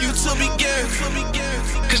help you to begin,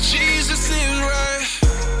 cause Jesus is right.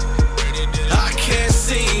 I can't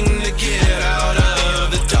seem to get out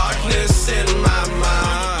of the darkness in my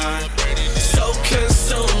mind. So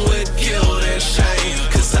consumed with guilt and shame,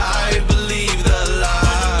 cause I believe the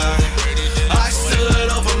lie. I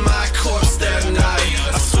stood over my corpse that night,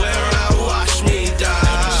 I swear I watched me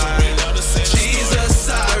die. Jesus,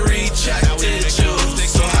 I rejected you,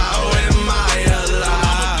 so how am I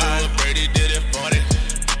alive? Brady did it for it.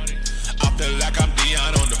 I feel like I'm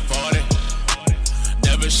Dion on the 40.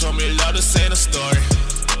 Never show me love to say the story.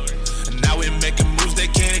 And now we making moves, they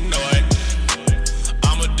can't ignore it.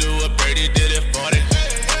 I'ma do what Brady did it for it.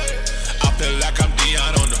 I feel like I'm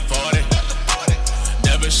Dion on the 40.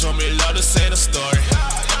 Never show me love to say the story.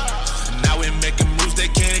 Now we making moves, they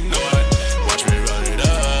can't ignore it. Watch me run it up.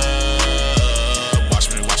 Watch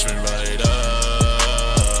me run it up.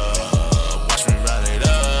 Watch me run it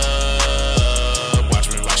up. Watch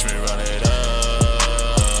me run it up.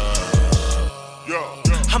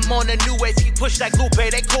 I'm on a new wave, he push like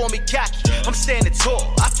Lupe, they call me cocky. I'm standing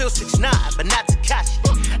tall, I feel 6'9", but not Takashi.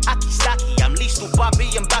 Aki Saki, I'm lethal, Bobby,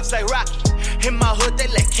 I'm box like Rocky. In my hood, they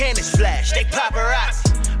let cannons flash, they paparazzi.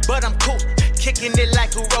 But I'm cool, kicking it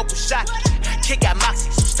like Uroku Saki. Kid got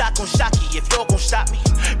moxie, so stock on Shocky if y'all gon' stop me.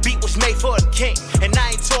 Beat was made for the king, and I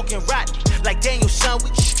ain't talking Rodney. Like Daniel, son, we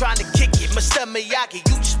just trying to kick it. Mr. Miyagi,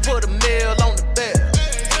 you just put a meal on the bill.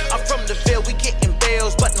 I'm from the Ville, we getting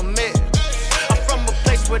bills, but no meal. I'm from a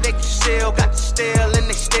place where they can still got the steal, and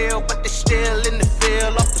they steal, but they still in the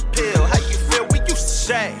field off the pill. How you feel? We used to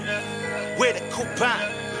say, we're the coupon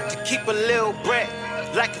to keep a little bread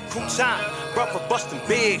like a crouton. Brother busting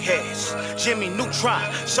big heads, Jimmy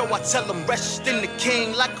Neutron. So I tell them rest in the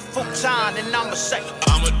king like a futon, and I'ma say,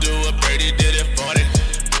 I'ma do what Brady did it for it.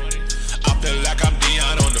 I feel like I'm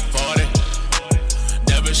Dion on the 40.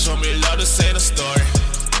 Never show me love to say the story.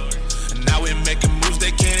 And now we making moves,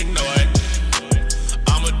 they can't ignore it.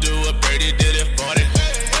 I'ma do what Brady did it for it.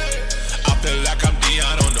 I feel like I'm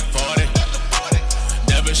Dion on the 40.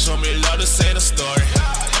 Never show me love to say the story.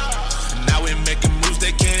 And now we making moves,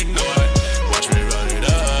 they can't ignore it. Watch me run it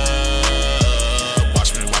up.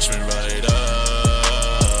 Watch me run it up.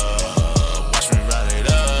 Watch me run it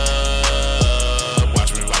up.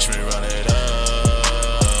 Watch me run it up.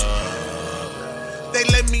 They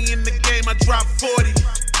let me in the game, I dropped 40.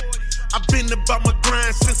 I've been about my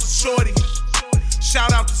grind since a shorty.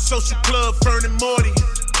 Shout out to Social Club, Fern and Morty.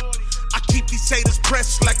 I keep these haters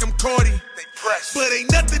pressed like I'm Cardi. But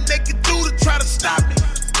ain't nothing they can do to try to stop me.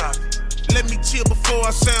 Let me chill before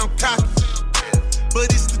I sound cocky.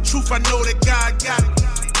 But it's the truth, I know that God got me.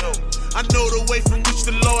 I know the way from which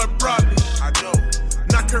the Lord brought me.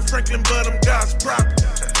 Not Kirk Franklin, but I'm God's property.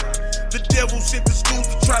 The devil sent the schools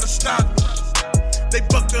to try to stop me. They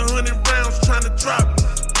bucked 100 rounds trying to drop me.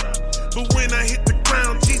 But when I hit the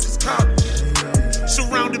ground, Jesus caught me.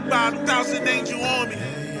 Surrounded by 1,000 angel army.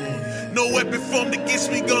 No weapon formed against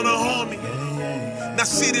me gonna harm me. Now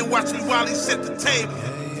sit and watch me while he set the table.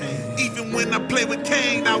 Even when I play with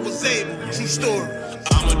Kane, I was able. True story.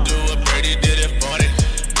 I'ma do Brady did it 40.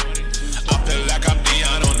 I feel like I'm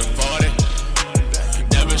Dion on the 40.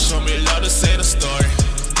 Never show me love to say the story.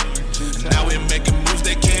 Now we making moves,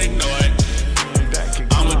 they can't ignore it.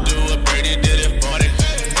 I'ma do what Brady did it 40.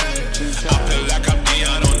 I feel like I'm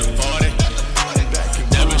Dion on the 40.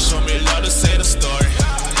 Never show me love to say the story.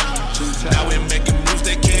 Now we making moves,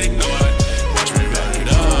 they can't ignore it. Watch me run it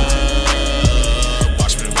up.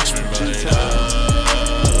 Watch me run it up.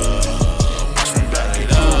 Watch me back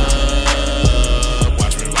it up.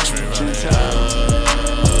 Watch me run it up.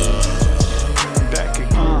 Back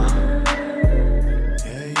again.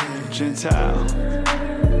 Gentile.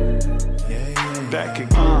 Back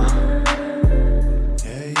again.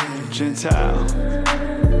 Gentile.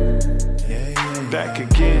 Back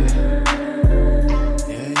again.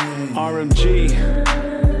 RMG.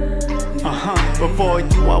 Before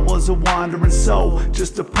you, I was a wandering soul,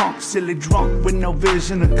 just a punk, silly drunk with no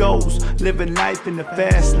vision of goals, living life in the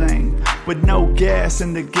fast lane with no gas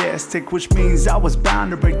in the gas tank, which means I was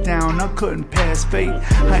bound to break down. I couldn't pass fate.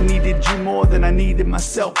 I needed you more than I needed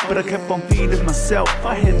myself, but I kept on feeding myself.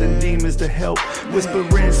 I had the demons to help,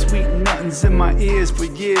 whispering sweet nothings in my ears for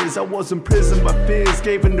years. I was imprisoned by fears,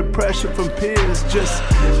 gave in to pressure from peers, just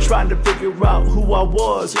trying to figure out who I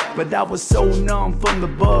was, but I was so numb from the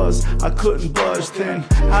buzz I couldn't budge. Then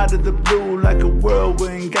out of the blue like a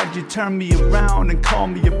whirlwind, God, you turn me around and call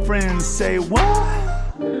me your friend. Say what?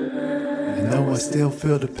 I know I still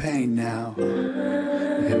feel the pain now,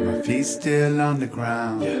 and my feet still on the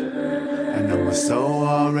ground. I know my soul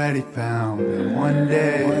already found, and one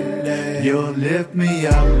day you'll lift me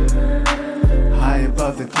up high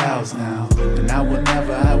above the clouds now, and I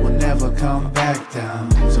will never come back down.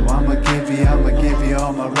 So I'ma give you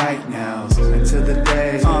all my right nows until the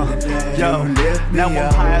day you lift me now up.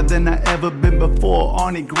 I'm higher than I ever been before,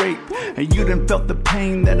 on it grape, and you done felt the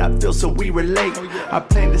pain that I feel, so we relate. I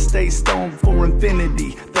plan to stay stoned for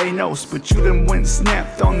infinity, Thanos, but you done went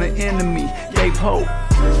snapped on the enemy, gave hope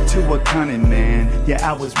to a cunning man. Yeah,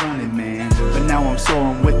 I was running, man, but now I'm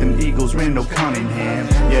soaring with them Eagles, Randall Cunningham.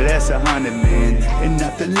 Yeah, that's 100, man, and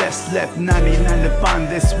nothing less left. 99 to find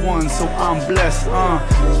this one, so I'm blessed.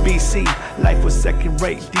 BC, life was second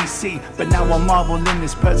rate, DC, but now I marvel in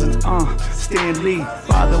His presence. Stan Lee,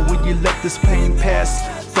 Father, will you let this pain pass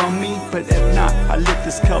from me? But if not, I lift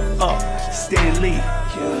this cup up. Stan Lee.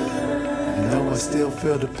 I know I still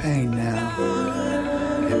feel the pain now,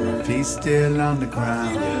 and my feet still on the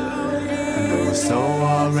ground. I know my soul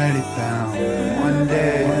already found. One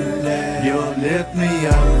day you'll lift me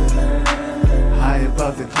up high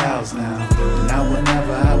above the clouds now, and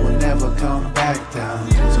I will never come back down.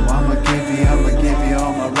 So I'ma give you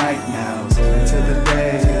all my right nows until the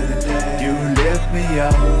day you lift me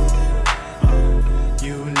up.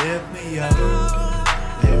 You lift me up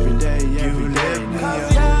every day. You lift me up.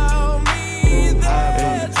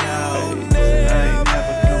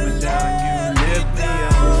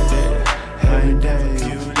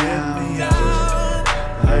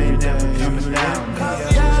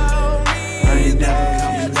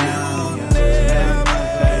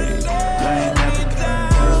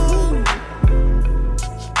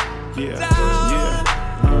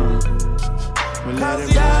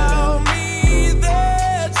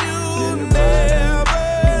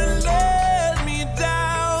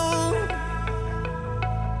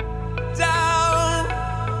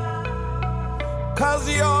 Cause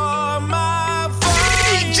you're my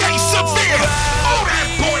DJ Severe. Oh, that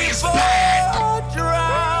boy is bad.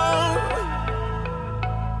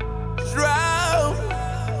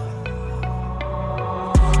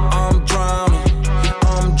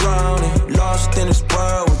 I'm drowning, lost in this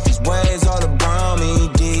world with these waves all around me.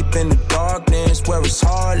 Deep in the darkness where it's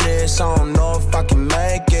heartless. I don't know if I can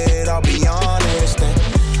make it, I'll be honest.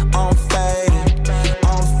 And I'm faded,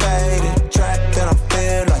 trapped and I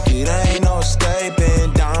feel like it ain't no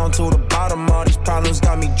escaping. Down to the bottom, all these problems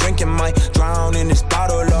got me drinking. Might drown in this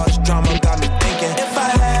bottle, all this drama got me thinking. If I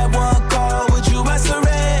had one call, would you answer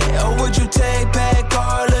it? Or would you take back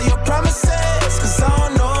all of your promises? Cause I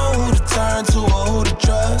don't know who to turn to or who to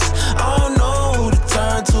trust. I don't know who to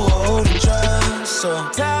turn to or who to trust. So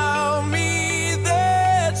tell me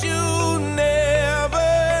that you never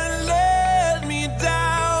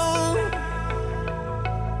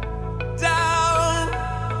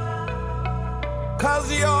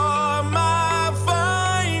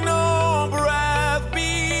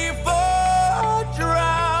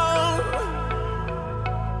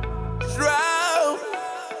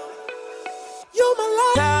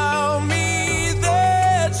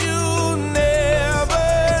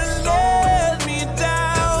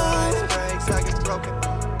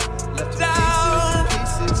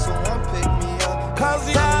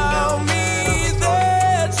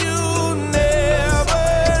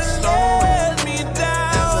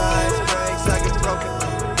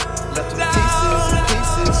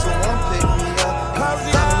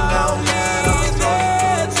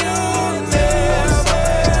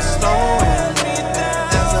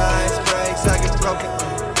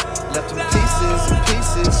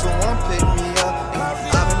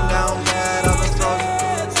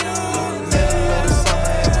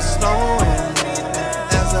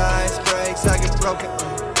broken.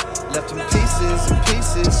 Left in pieces and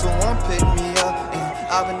pieces, so one pick me up. And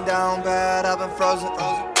I've been down bad, I've been frozen.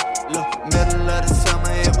 Look, middle of the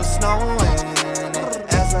summer, it was snowing. And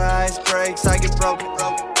as the ice breaks, I get broken.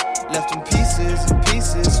 Left in pieces and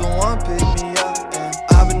pieces, so one pick me up. And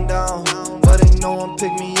I've been down, but ain't no one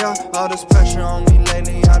pick me up. All this pressure on me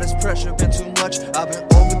lately, all this pressure been too much. I've been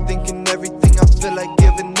overthinking everything, I feel like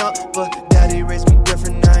giving up. But daddy raised me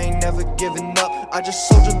different, I ain't never giving up. I just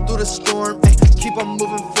soldier through the storm, ay, keep on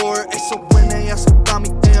moving forward. Ay, so when they ask about me,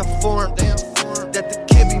 they informed that the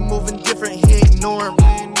kid be moving different, he ain't norm.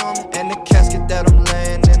 And the casket that I'm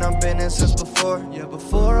laying in, I've been in since before. Yeah,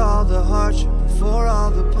 before all the hardship, before all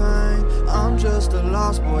the pain, I'm just a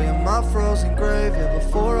lost boy in my frozen grave. Yeah,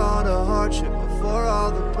 before all the hardship, before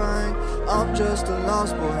all the pain, I'm just a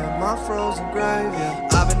lost boy in my frozen grave. Yeah,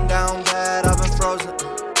 I've been down bad, I've been frozen.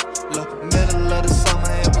 Look, middle of the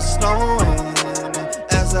summer, it was snowing.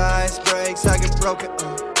 As the ice breaks, I get broken.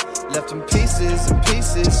 Left in pieces and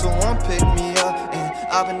pieces, so one pick me up. And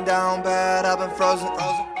I've been down bad, I've been frozen.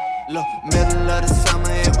 Look, middle of the summer,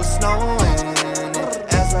 it was snowing.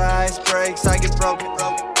 As the ice breaks, I get broken.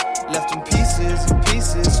 Left in pieces and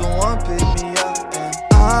pieces, so one pick me up. And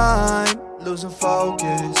I'm losing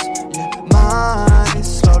focus. Yeah, mine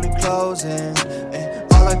is slowly closing.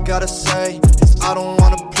 And all I gotta say is I don't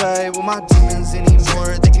wanna play with my demons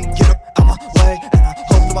anymore. They can get up out my way, and I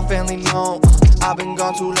hope that my family know I've been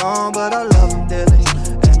gone too long, but I love them dearly.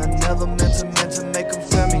 And I never meant to make them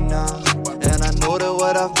feel me now. And I know that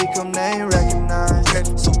what I've become, they ain't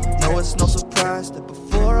recognized. So no, it's no surprise that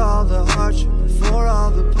before all the hardship, before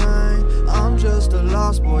all the pain, I'm just a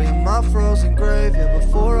lost boy in my frozen grave. Yeah,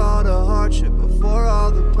 before all the hardship, before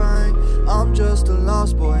all the pain, I'm just a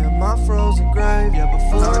lost boy in my frozen grave. Yeah,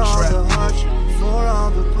 before all the hardship, before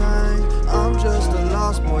all the pain, I'm just a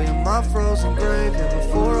lost boy in my frozen grave. Yeah,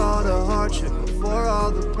 before all the hardship, before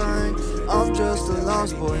all the pain, I'm just a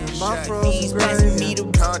lost boy in my frozen grave. Need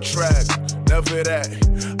a contract, never that.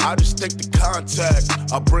 I just take the contact,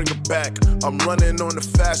 I bring it back. I'm running on the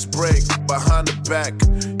fast break, behind the back.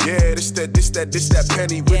 Yeah, this that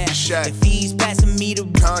penny with the shack. If he's passing me the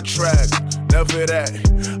contract, never that.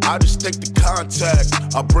 I just take the contact,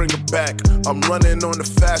 I bring it back. I'm running on the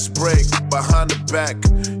fast break, behind the back.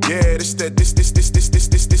 Yeah, this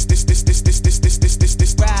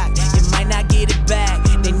right, they might not get it back.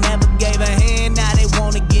 They never gave a hand, now they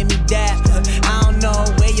wanna give me that. I don't know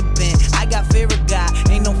where you been, I got fear of God,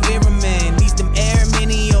 ain't no fear of man. These them air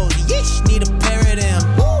minios, yeesh, need a pair of them.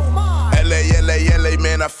 LA,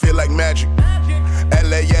 man, I feel like magic.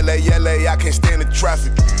 LA, I can't stand the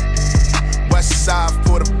traffic. West side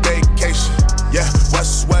for the vacation. Yeah,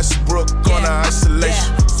 Westbrook on the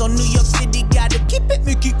isolation. Yeah. So New York City gotta keep it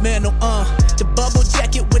Mickey Mantle, the bubble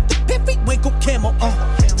jacket with the pimpy winkle camo,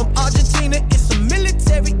 From Argentina, it's a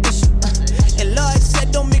military issue, And Lloyd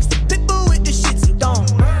said don't mix the pitbull with the shit, so don't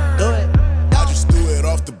do it. I just threw it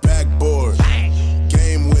off the backboard.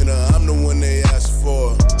 Game winner, I'm the one they asked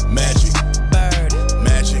for. Magic, bird,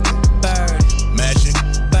 magic, bird, magic,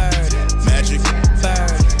 bird, magic,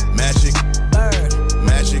 bird, magic, bird,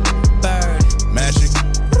 magic, bird, magic,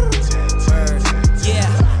 bird. Yeah,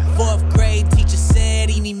 4th grade teacher said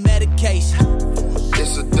he need medication.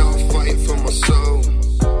 It's a dog fight for my soul.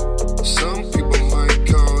 Some people might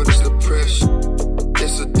call this depression.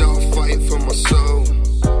 It's a dog fight for my soul.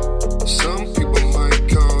 Some people might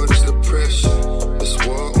call this depression. This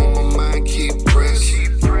war on my mind keep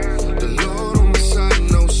pressing. The Lord on my side,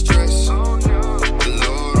 no stress. The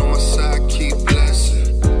Lord on my side keep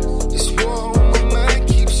blessing. This war on my mind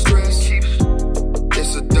keep stressing.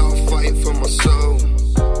 It's a dog fight for my soul.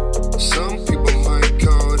 Some people might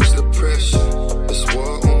call this depression. This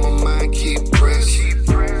war on my mind keep pressing.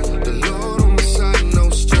 The Lord on my side, no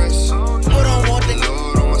stress. The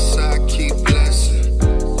Lord on my side keep blessing.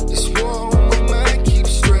 This war on my mind keep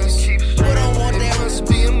stressing. It must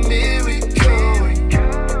be a miracle.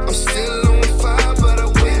 I'm still on fire, but I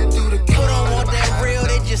went through the People don't want that real,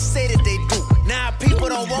 they just say that they do. Now people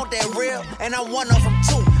don't want that real, and I'm one of them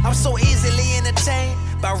too. I'm so easily entertained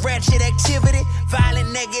by ratchet activity,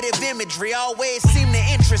 violent negative imagery always seem to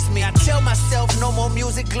interest me. I tell myself no more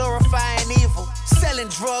music glorifying evil, selling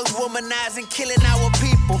drugs, womanizing, killing our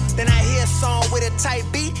people. Then I hear a song with a tight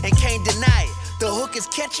beat and can't deny it. The hook is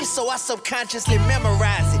catchy, so I subconsciously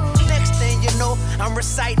memorize it. Next thing you know, I'm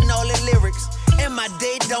reciting all the lyrics, and my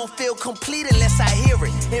day don't feel complete unless I hear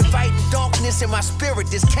it. Inviting darkness in my spirit,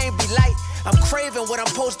 this can't be light. I'm craving what I'm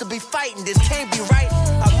supposed to be fighting, this can't be right.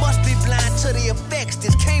 I must be blind to the effects,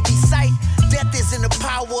 this can't be sight. Death is in the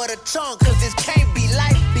power of the tongue, cause this can't be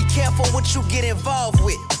life. Be careful what you get involved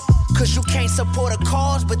with. Cause you can't support a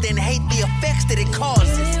cause, but then hate the effects that it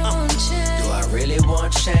causes. Do I really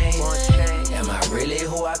want change? Am I really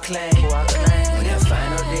who I claim? When that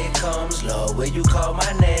final day comes, Lord, will you call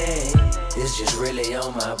my name? It's just really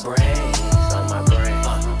on my brain.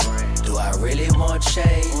 Do I really want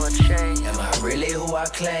change? Am I really who I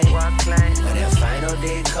claim? When that final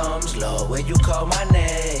day comes, Lord, will you call my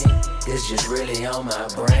name? It's just really on my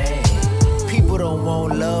brain. People don't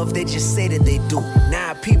want love, they just say that they do.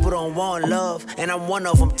 Nah, people don't want love, and I'm one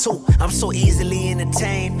of them too. I'm so easily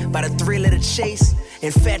entertained by the thrill of the chase.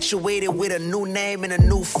 Infatuated with a new name and a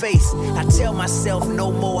new face. I tell myself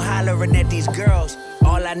no more hollering at these girls.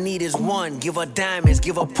 All I need is one, give her diamonds,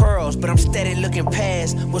 give her pearls. But I'm steady looking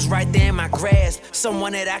past what's right there in my grasp.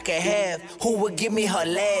 Someone that I could have, who would give me her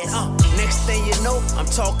last. Next thing you know, I'm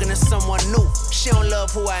talking to someone new. She don't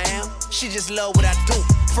love who I am, she just love what I do.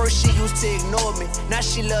 First she used to ignore me, now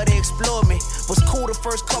she love to explore me. Was cool the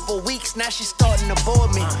first couple weeks, now she starting to bore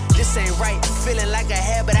me. This ain't right, feeling like a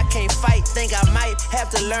habit I can't fight. Think I might have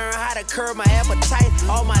to learn how to curb my appetite.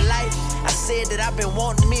 All my life, I said that I've been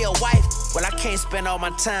wanting me a wife. Well, I can't spend all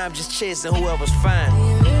my time just chasing whoever's fine.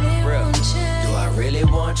 Real. Do I really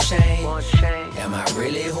want change? Am I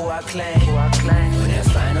really who I claim? When that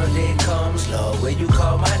final day comes, Lord, will you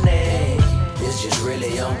call my name? It's just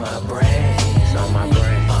really on my brain.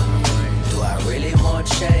 Do I really want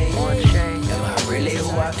change? Am I really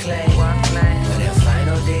who I claim? When that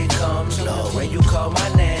final day comes, Lord, when you call my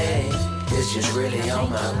name, it's just really on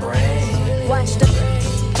my brain. Watch the.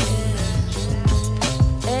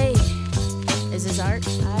 Hey, is this art?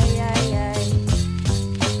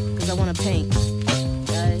 Cause I wanna paint.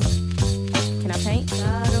 Can I paint?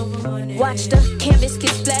 Watch the canvas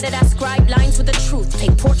get splattered. I scribe lines with the truth.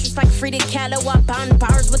 Paint portraits like Frida Kahlo. I bound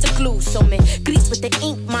bars with the glue. So me grease with the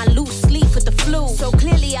ink, my loose leaf with the flu. So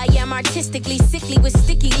clearly I am artistically sickly with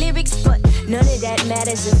sticky lyrics, but none of that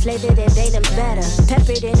matters. The flavor that made them better.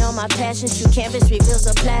 Peppered in all my passions, true canvas reveals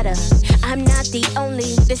a platter. I'm not the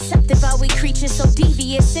only deceptive are we creatures, so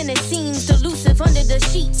devious in it seems delusive under the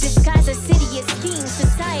sheets. Disguise a city as schemes.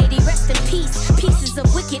 Society rest in peace. Pieces of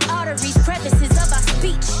wicked arteries, crevices of our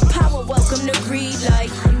speech. Power welcome to greed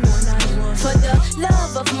like for the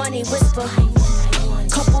love of money whisper.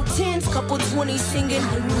 Couple tens, couple 20s singing.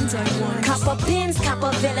 Copper pins,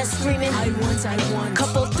 copper villa screaming.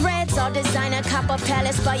 Couple threads, all designer, copper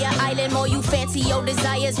palace by your island. More you fancy your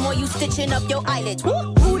desires, more you stitching up your eyelids.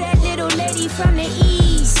 Who that little lady from the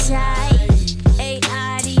east side?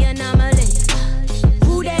 AI the anomaly.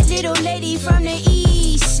 Who that little lady from the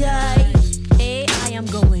east side? AI, I'm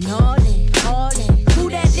going all in, all in. Who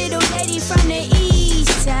that little lady from the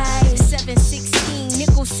east side? 716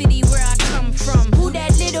 Nickel City where I come from. Who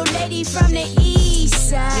that little lady from the east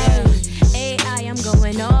side? AI, I'm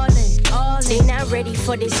going all in, all in. They not ready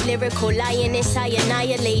for this lyrical lioness. I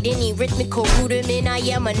annihilate any rhythmical rudiment. I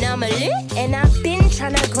am anomaly. And I've been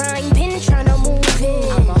tryna grind, been tryna move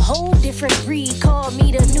in. I'm a whole different breed, call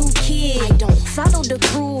me the new kid. I don't follow the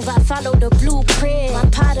groove, I follow the blueprint. My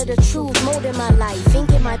part of the truth, molding my life,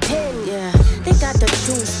 ink in my pen. Yeah, they got the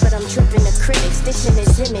truth, but I'm tripping the critics. Stitching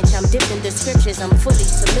this image, I'm dipping the scriptures, I'm fully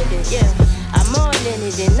submitted. Yeah, I'm all in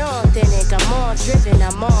it and authentic. I'm all driven,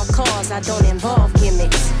 I'm all cause, I don't involve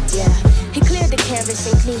gimmicks. Yeah, he cleared the canvas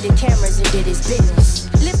and cleaned the cameras and did his business.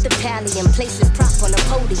 Lift the pally and place his prop on the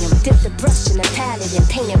podium. Dip the brush in the palette and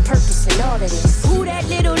painting purpose in all of this. Who that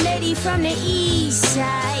little lady from the east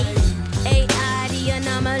side? AI the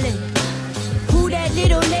anomaly. Who that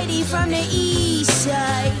little lady from the east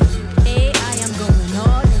side? AI, I'm going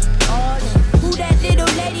all in, all in. Who that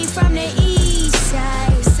little lady from the east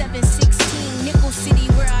side? 716 Nickel City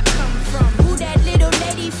where I come from. Who that little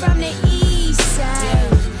lady from the east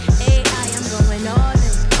side? AI, I'm going all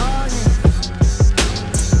in, all in.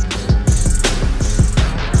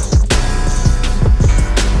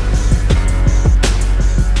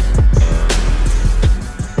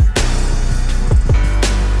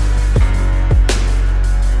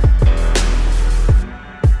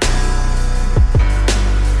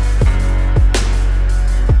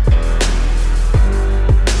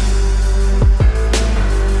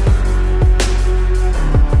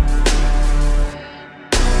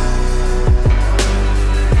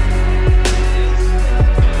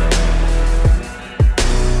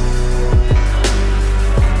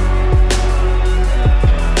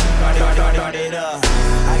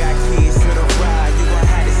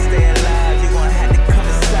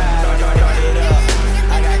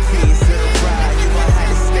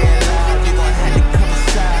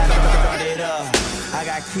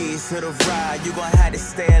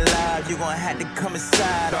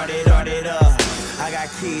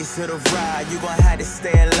 keys to the ride. You gon' have to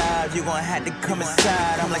stay alive. You gon' have to come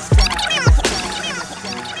inside. I'm like, start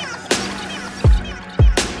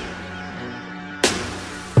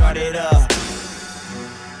it up.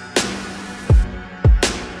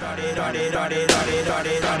 Start it up.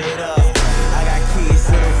 I got keys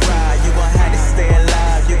to the ride. You gon' have to stay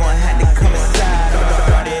alive. You gon' have to come inside.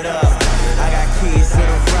 Start it up. I got keys to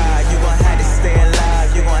the ride. You gon' have to stay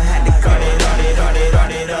alive. You gon' have to come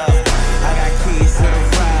it up. I got keys to the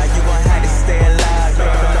ride. You gon' have to stay alive.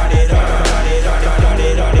 Start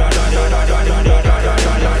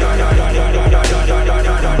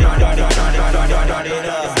it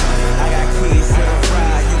up. I got keys to the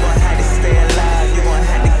ride. You gon' have to stay alive. You gon'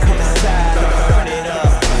 have to come inside. Start it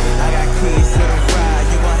up. I got keys to the ride.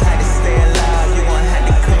 You gon' have to stay alive. You gon' have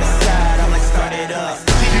to come inside. I'm like, start it up.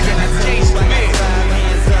 Hands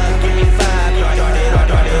up, give me 5.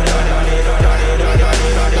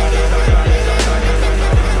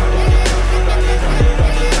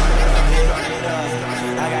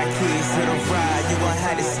 I got keys to the ride. You gon'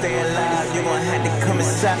 have to stay alive. You gon' have to come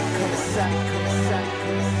inside.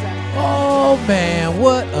 Oh man,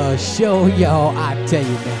 what a show, y'all. I tell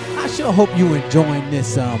you, man, I sure hope you enjoying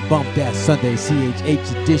this Bump That Sunday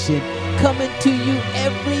CHH edition, coming to you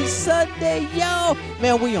every Sunday, yo.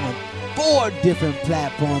 Man, we on 4 different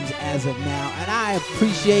platforms as of now, and I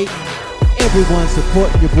appreciate everyone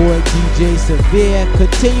supporting your boy DJ Severe.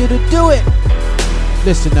 Continue to do it.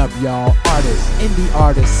 Listen up, y'all. Artists, indie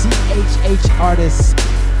artists, CHH artists,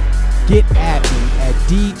 get at me at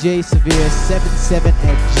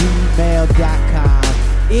djsevere77@gmail.com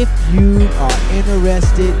if you are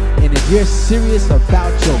interested, and if you're serious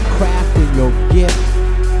about your craft and your gift.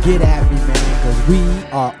 Get at me, man, because we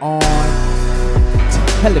are on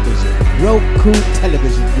television, Roku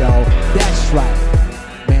television, y'all. That's right,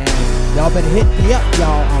 man. Y'all better hit me up,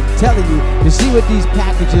 y'all. I'm telling you, to see what these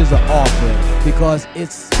packages are offering, because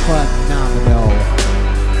it's phenomenal.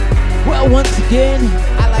 Well, once again,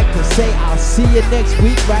 I like to say I'll see you next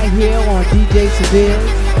week right here on DJ Severe's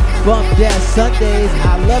Bump That Sundays.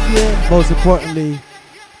 I love you. Most importantly,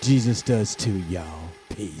 Jesus does too, y'all.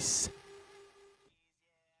 Peace.